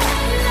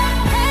halo,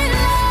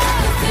 halo.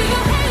 See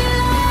your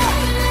halo,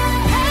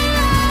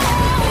 halo.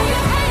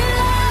 Your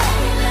halo,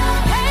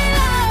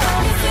 halo.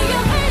 See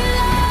your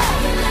halo,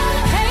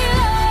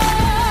 halo.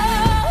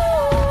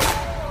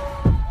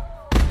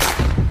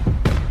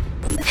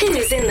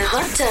 Who's in the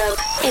hot tub?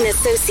 In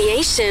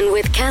association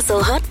with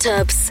Castle Hot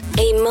Tubs,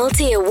 a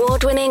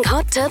multi-award-winning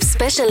hot tub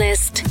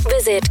specialist.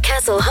 Visit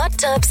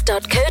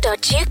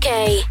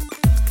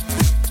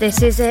castlehottubs.co.uk.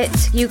 This is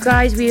it, you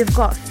guys. We've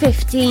got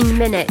 15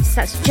 minutes.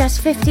 That's just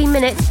 15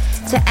 minutes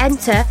to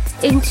enter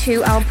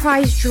into our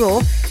prize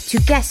draw to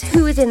guess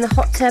who is in the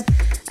hot tub.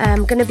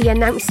 I'm going to be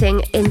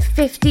announcing in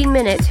 15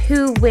 minutes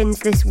who wins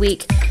this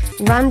week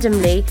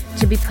randomly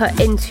to be put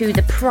into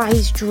the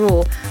prize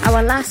draw.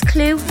 Our last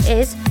clue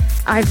is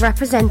I've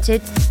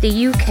represented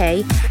the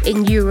UK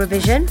in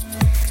Eurovision.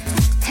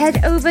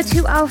 Head over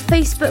to our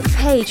Facebook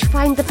page,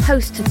 find the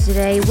post for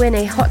today, win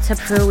a hot tub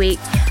for a week,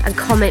 and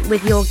comment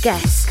with your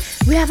guess.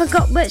 We haven't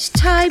got much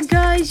time,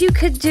 guys. You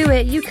could do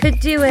it. You could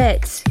do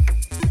it.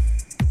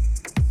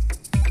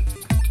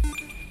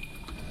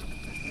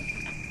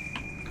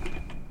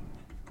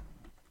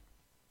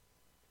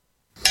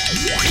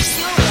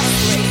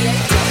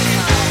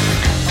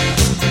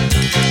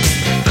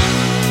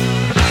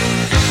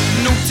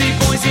 Naughty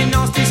boys in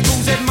nasty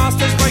schools,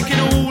 headmasters breaking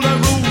all the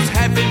rules,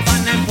 having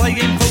fun and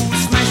playing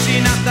fools,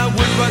 smashing up the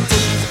woodwork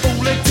tools.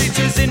 All the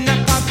teachers in the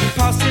pub,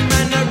 passing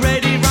round a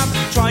ready rub,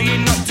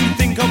 trying not to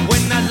think of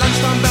when the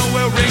lunchtime bell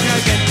will ring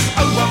again.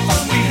 Oh, what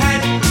fun we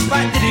had,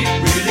 but did it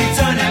really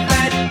turn out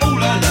bad? All I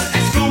learnt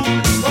at school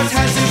was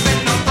how to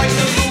bend, not break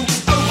the rule.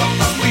 Oh, what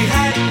fun we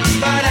had,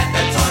 but at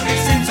the time it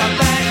seemed so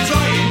bad,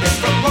 trying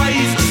different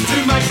ways to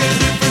make a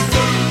difference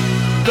too.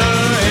 The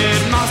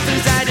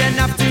headmasters had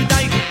enough today.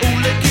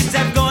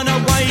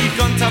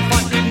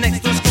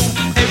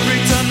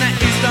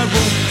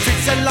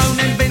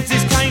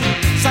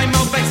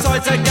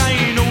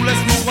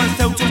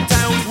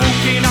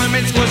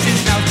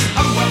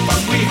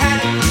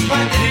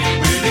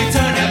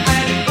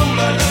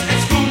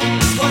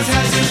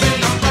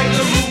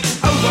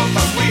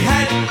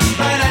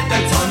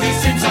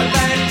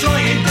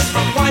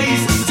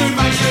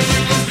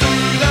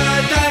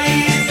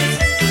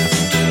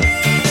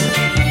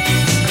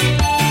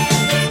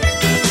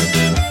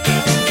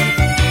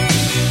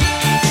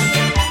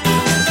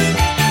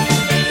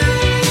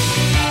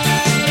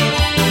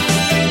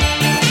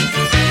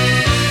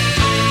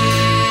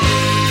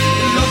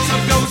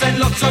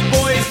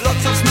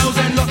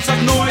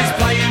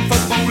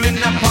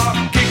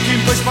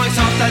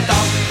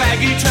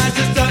 baggy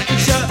trousers, dirty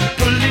shirt,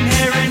 pulling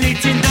hair and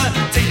eating dirt.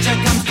 Teacher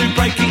comes through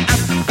breaking up,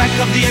 back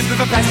of the end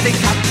with a plastic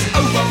cup.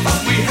 Oh, what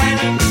fun we had,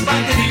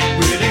 but did it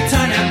really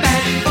turn out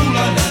bad? All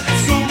I learned at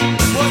school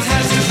was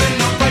how to spin,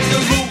 not break the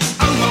rule.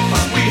 Oh, what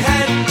fun we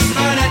had,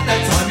 but at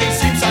that time it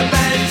seemed so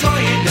bad.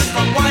 Trying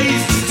different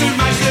ways to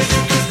make a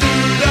difference to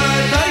the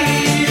days.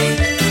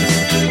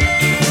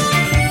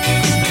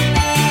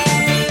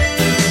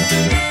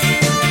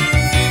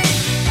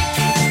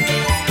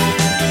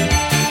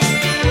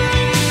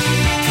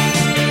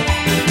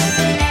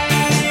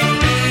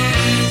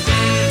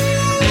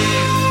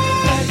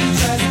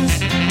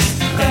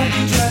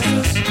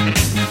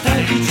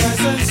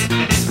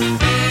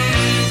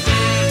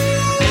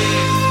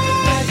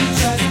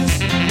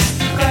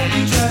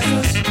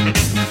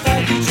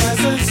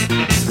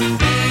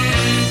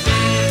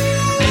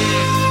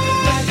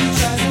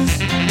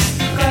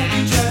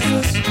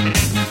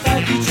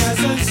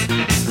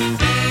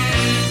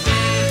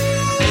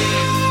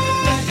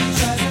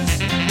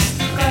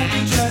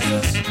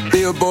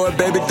 Billboard,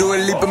 baby, do a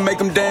leap and make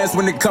them dance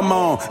when they come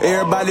on.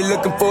 Everybody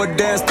looking for a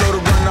dance floor to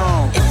run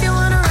on. If you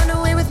wanna run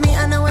away with me,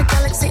 I know a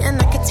galaxy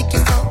and I can take you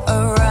for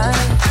a ride.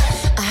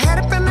 I had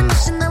a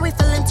premonition that we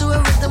fell into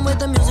a rhythm where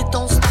the music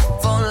don't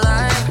stop for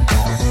life.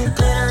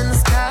 Glitter in the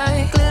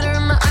sky, glitter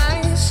in my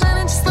eyes,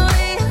 shining just the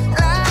way I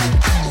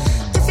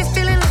like. If you're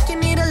feeling like you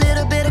need a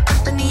little bit of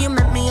company, you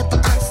met me at the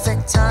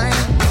perfect time.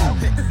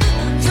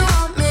 You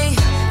want me,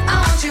 I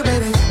want you,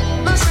 baby,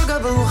 my sugar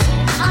boo.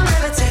 I'm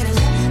levitating,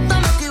 the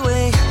Milky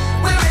Way,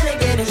 we're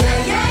renegading. Yeah,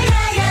 yeah,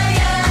 yeah, yeah,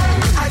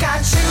 yeah. I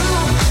got you,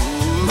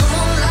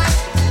 moonlight,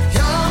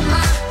 you're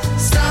my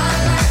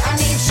starlight. I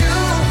need you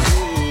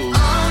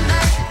all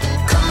night.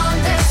 Come on,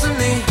 dance with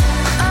me.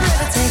 I'm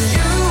levitating.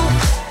 You,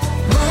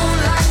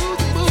 moonlight,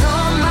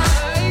 you're my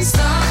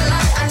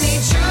starlight. I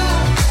need you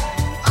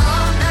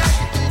all night.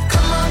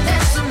 Come on,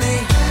 dance with me.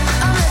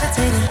 I'm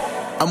levitating.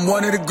 I'm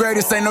one of the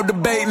greatest, ain't no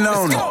debating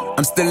on it.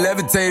 I'm still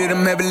levitated,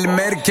 I'm heavily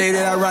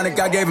medicated. Ironic,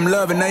 I gave him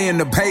love and they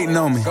end up hating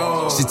on me.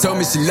 She told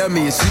me she loved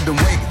me and she been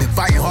waiting. Been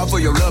fighting hard for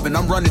your love and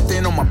I'm running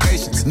thin on my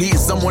patience. Needing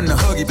someone to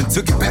hug, even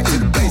took it back to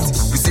the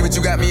basics. You see what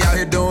you got me out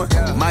here doing?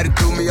 Might have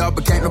threw me off,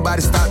 but can't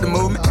nobody stop the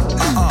movement.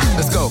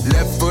 Let's go.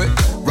 Left foot,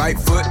 right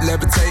foot,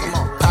 levitating.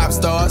 Pop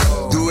stars,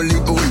 do a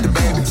leap with the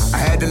baby. I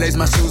had to lace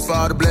my shoes for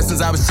all the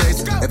blessings I was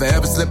chasing. If I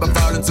ever slip, I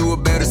fall into a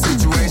better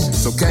situation.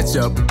 So catch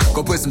up,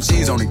 go put some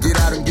cheese on it, get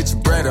out and get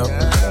your bread up.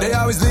 They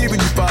always leaving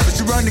you far, but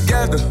you run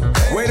together.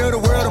 Weight of the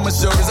world on my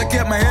shoulders, I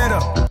kept my head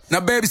up. Now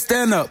baby,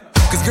 stand up,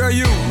 cause girl,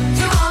 you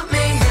want me,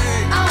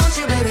 I want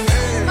you, baby,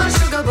 my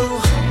sugar boo.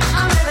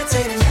 I'm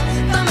levitating,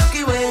 the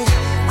Milky Way,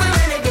 we're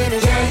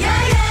renegading. Yeah,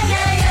 yeah, yeah,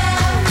 yeah,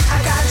 yeah. I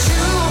got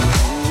you,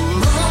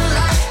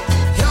 moonlight,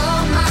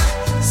 you're my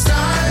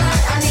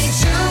starlight. I need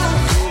you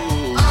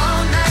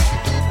all night.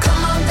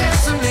 Come on,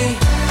 dance with me.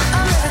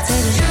 I'm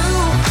levitating. You,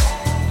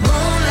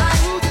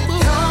 moonlight,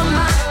 you're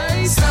my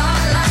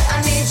starlight.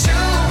 I need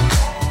you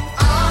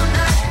all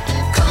night.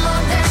 Come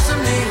on, dance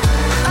with me.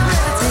 I'm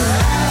levitating.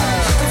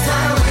 You can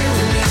fly away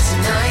with me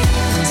tonight.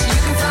 So you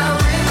can fly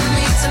away with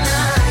me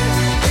tonight.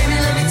 Baby,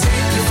 let me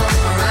take you for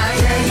a ride.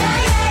 Yeah, yeah,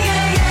 yeah,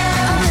 yeah,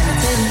 yeah. I'm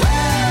levitating.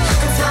 You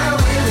can fly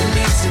away with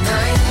me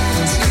tonight.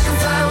 So you can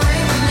fly away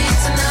with me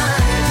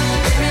tonight.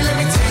 Baby, let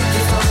me take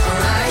you for a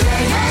ride.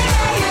 Yeah, yeah,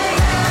 yeah, yeah,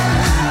 yeah.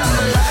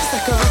 My love is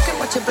like a rocket,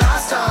 watch it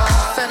blast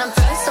off. And I'm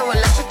feeling so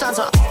electric, dance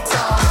on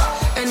top.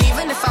 And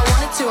even if I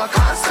wanted to, I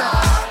can't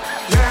stop.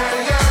 Yeah,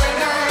 yeah,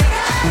 yeah,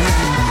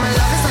 yeah. My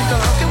love is like a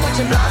rocket, watch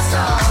it blast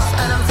off.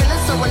 And I'm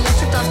feeling so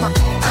electric, dance my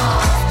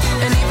off.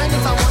 And even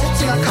if I wanted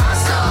to, I can't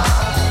stop.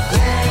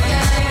 Yeah,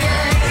 yeah,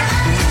 yeah,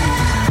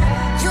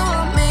 yeah. You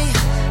want me,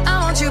 I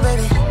want you,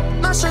 baby,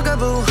 my sugar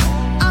boo.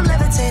 I'm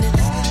levitating,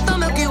 the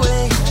Milky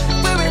Way,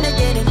 we're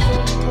renegading.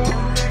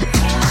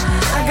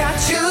 I got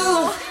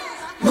you,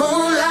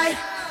 moonlight,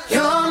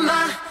 you're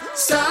my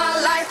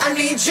starlight. I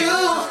need you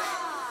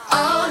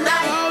all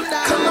night.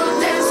 Come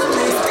on, dance with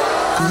me.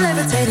 I'm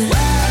levitating. You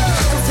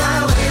can fly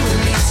away with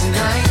me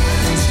tonight.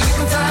 You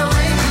can fly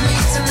away with me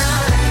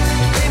tonight.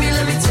 Baby,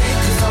 let me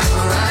take you for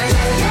a ride.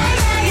 Yeah,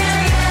 yeah,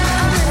 yeah,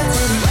 yeah. I'm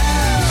levitating.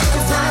 You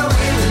can fly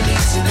away with me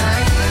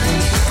tonight.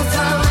 You can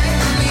fly away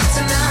with me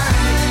tonight.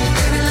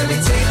 Baby, let me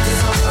take you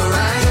for a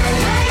ride.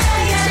 Yeah,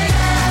 yeah, yeah,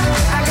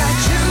 yeah. I got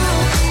you,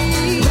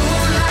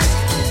 moonlight,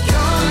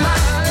 you're my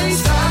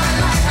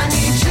starlight. I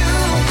need you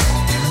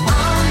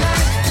all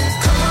night.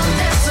 Come on,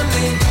 dance with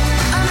me.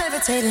 I'm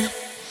levitating.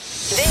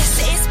 This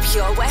is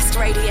Pure West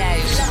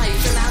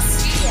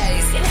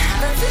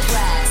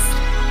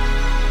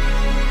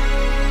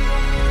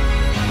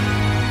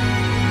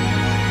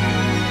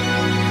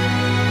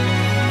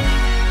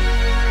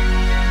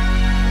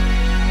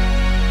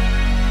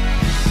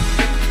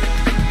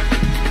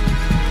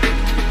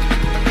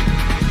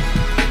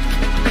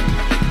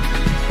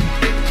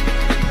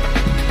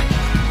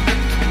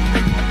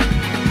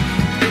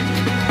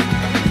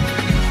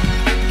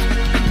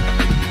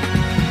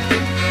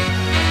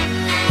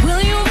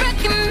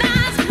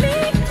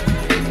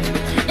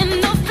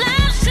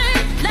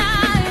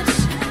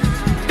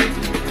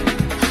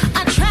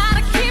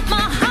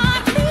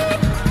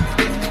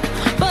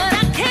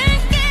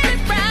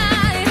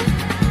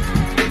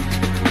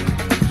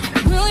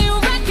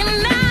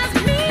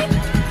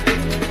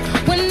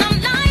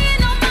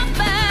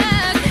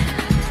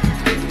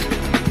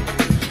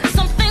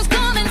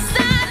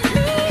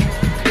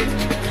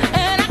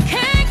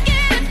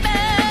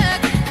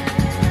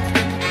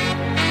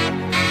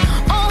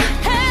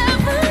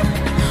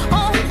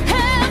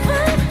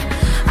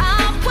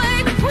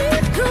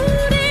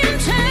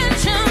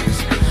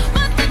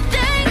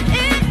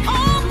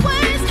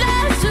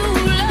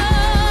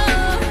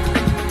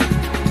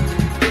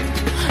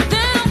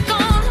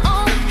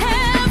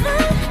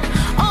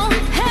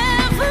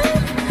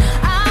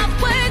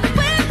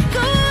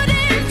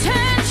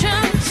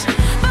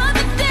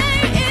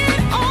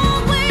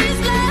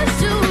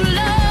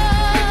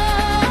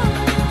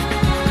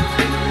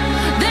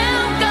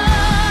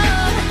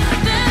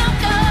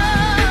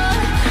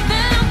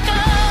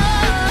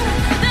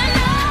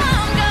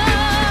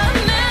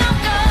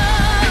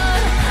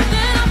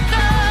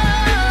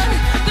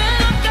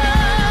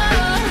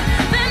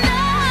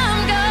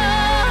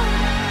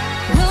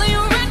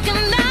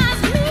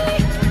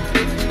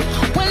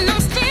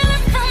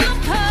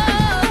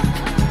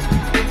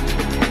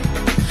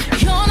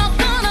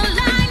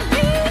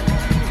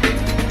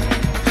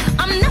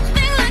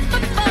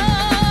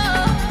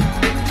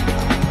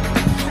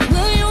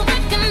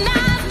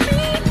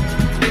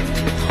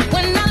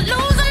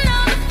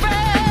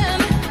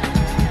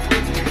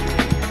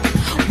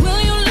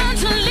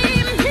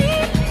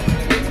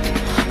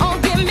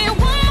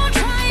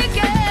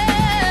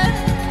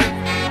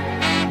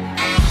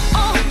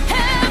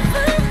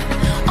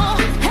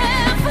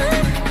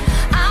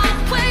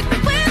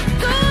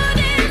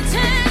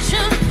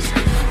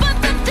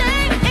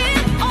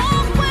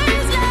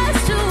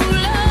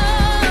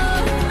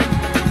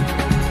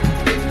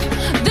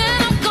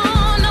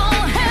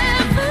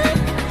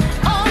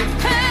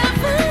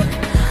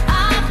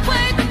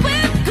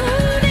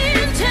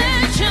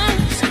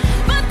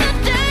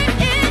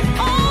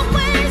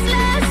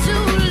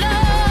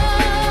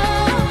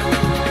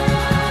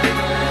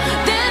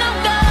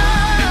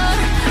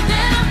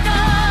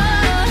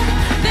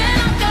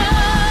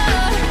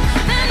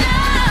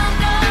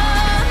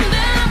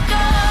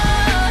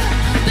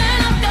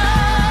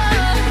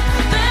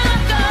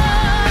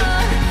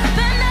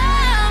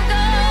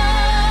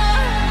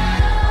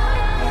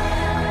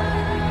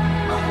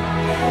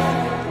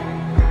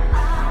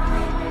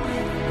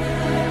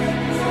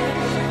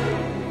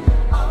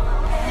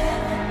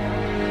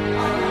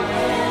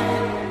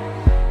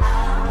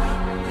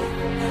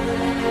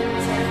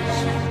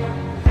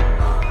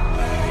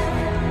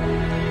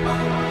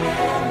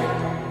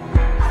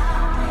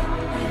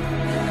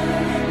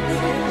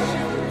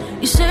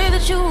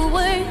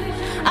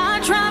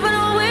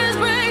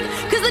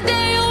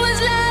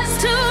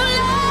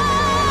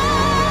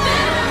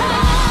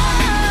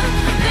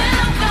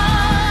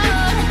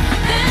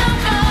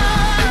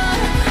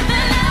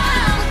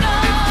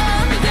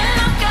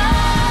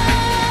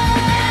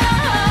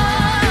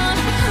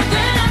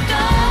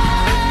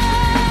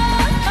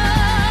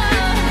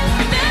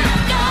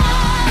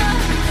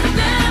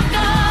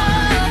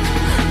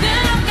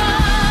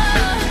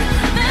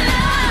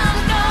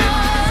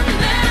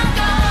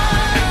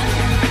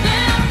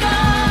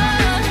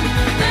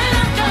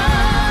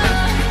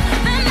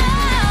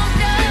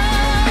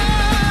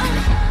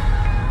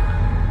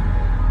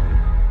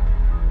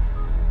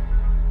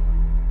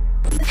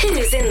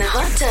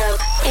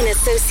in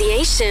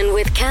association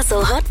with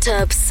Castle Hot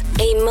Tubs,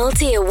 a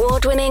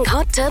multi-award-winning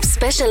hot tub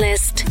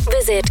specialist.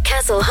 Visit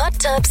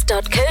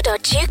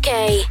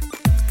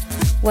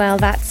castlehottubs.co.uk. Well,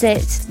 that's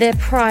it. The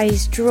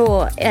prize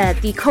draw,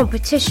 the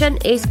competition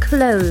is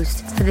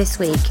closed for this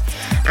week.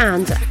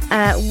 And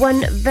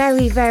one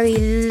very,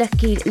 very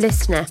lucky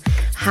listener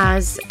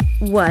has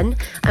won.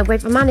 And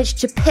we've managed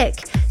to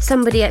pick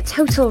somebody at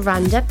total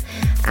random.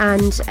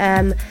 And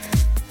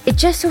it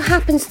just so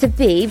happens to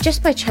be,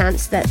 just by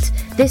chance, that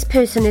this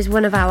person is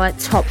one of our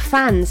top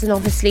fans and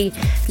obviously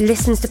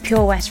listens to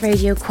Pure West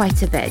Radio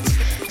quite a bit.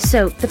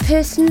 So the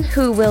person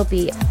who will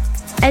be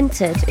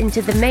entered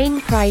into the main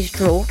prize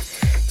draw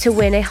to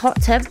win a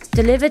hot tub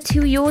delivered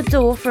to your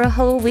door for a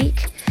whole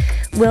week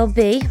will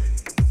be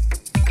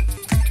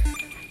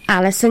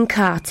Alison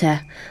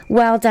Carter.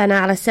 Well done,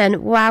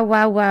 Alison. Wow,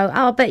 wow, wow.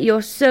 I'll bet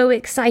you're so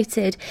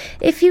excited.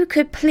 If you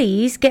could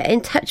please get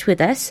in touch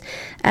with us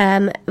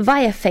via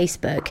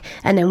Facebook,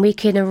 and then we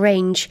can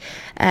arrange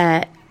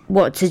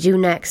what to do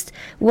next.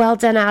 Well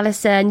done,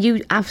 Alison.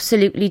 You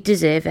absolutely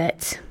deserve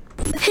it.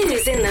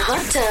 Who's in the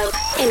hot tub?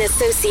 In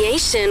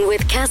association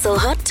with Castle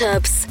Hot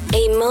Tubs,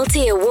 a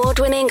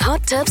multi-award-winning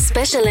hot tub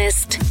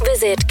specialist.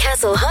 Visit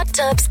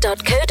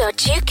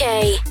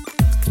castlehottubs.co.uk.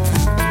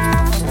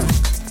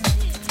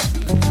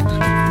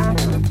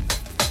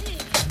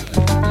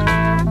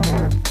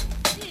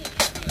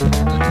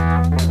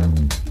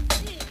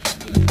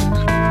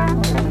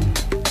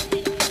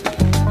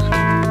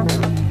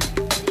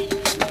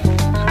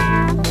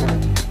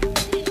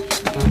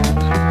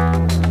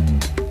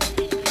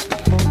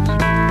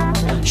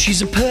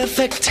 She's a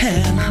perfect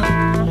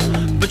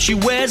 10, but she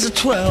wears a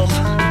 12.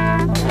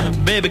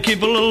 Baby,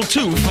 keep a little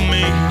 2 for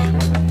me.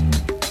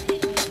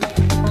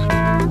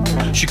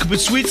 She could be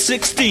sweet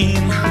 16,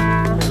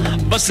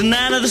 busting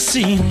out of the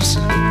seams.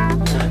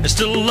 There's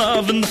still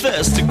love in the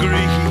first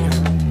degree.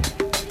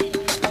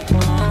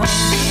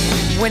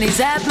 When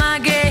he's at my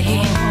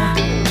gate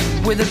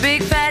with a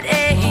big fat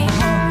A,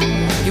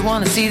 you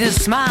wanna see the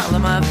smile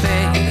on my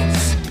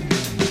face.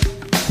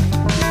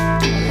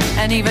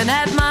 And even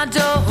at my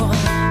door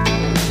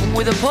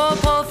with a poor,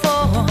 poor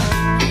four,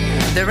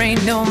 there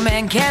ain't no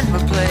man can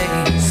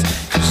replace.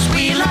 'Cause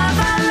we love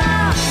our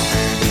love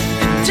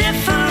in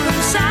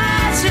different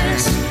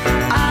sizes.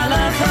 I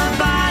love her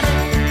body,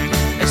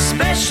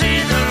 especially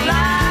the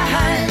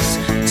lies.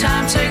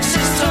 Time takes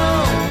its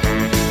toll,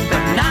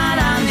 but not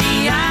on the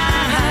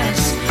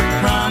eyes.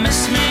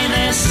 Promise me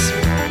this,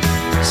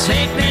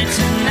 take me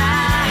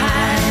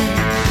tonight.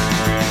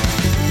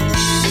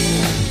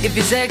 If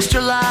it's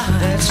extra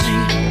large,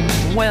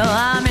 well,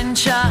 I'm in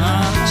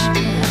charge.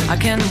 I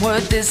can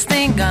work this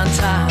thing on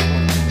top.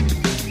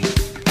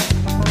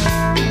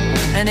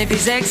 And if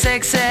he's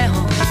XXL,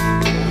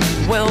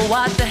 well,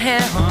 what the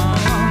hell?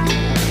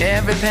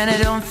 Every penny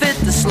don't fit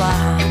the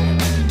slot.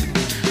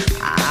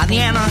 The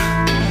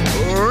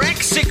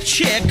anorexic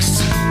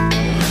chicks,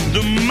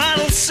 the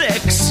model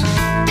 6,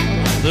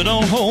 they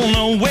don't hold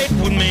no weight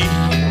with me.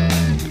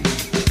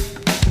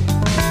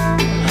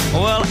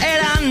 Well,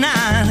 8 or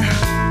 9,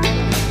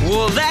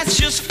 well, that's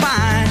just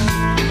fine.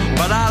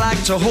 But I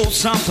like to hold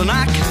something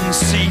I can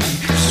see.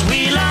 'Cause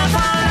we love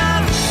our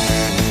love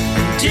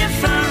in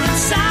different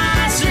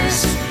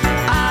sizes.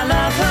 I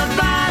love her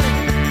body,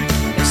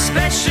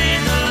 especially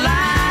the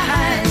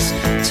lies.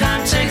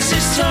 Time takes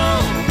its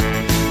toll,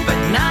 but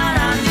not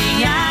on the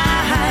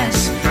eyes.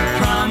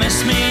 Promise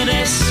me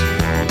this,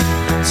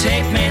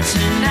 take me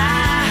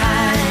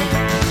tonight.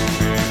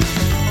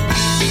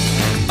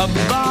 I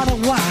bought a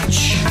watch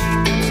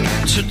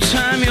to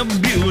time your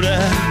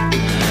beauty,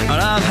 and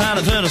I've had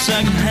it for the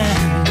second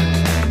hand.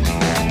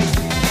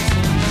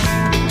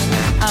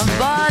 I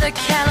bought a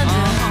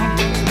calendar,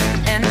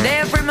 and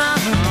every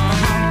month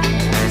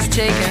is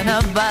taken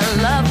up by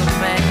love of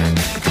man.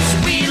 'Cause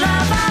we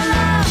love our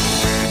love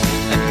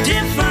in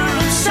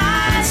different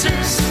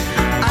sizes.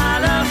 I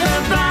love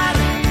her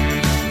body,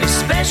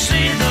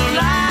 especially the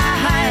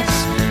lies.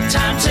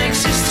 Time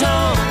takes its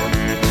toll,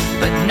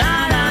 but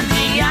not on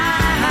the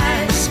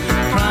eyes.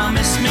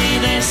 Promise me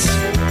this,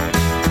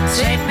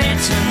 take me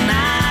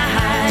tonight.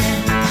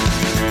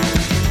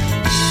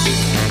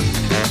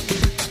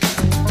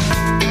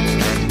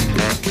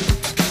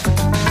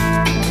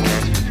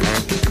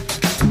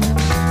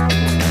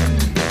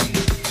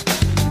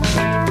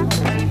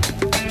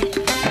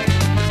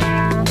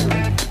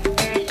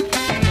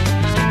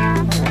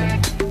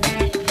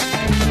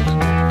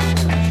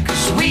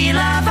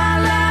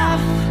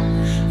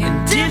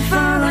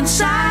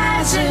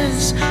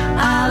 Sizes. I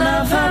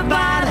love her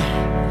body,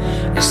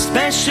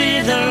 especially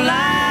the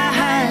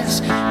lies.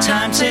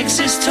 Time takes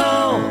its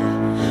toll,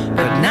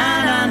 but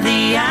not on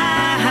the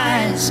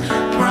eyes.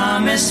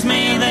 Promise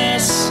me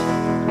this,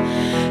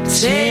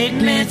 take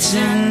me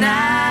tonight.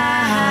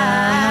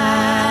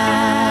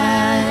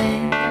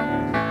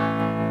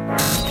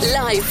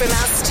 Live from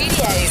our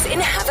studios in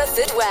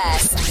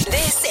Haverfordwest,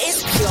 this is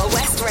Pure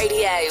West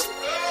Radio.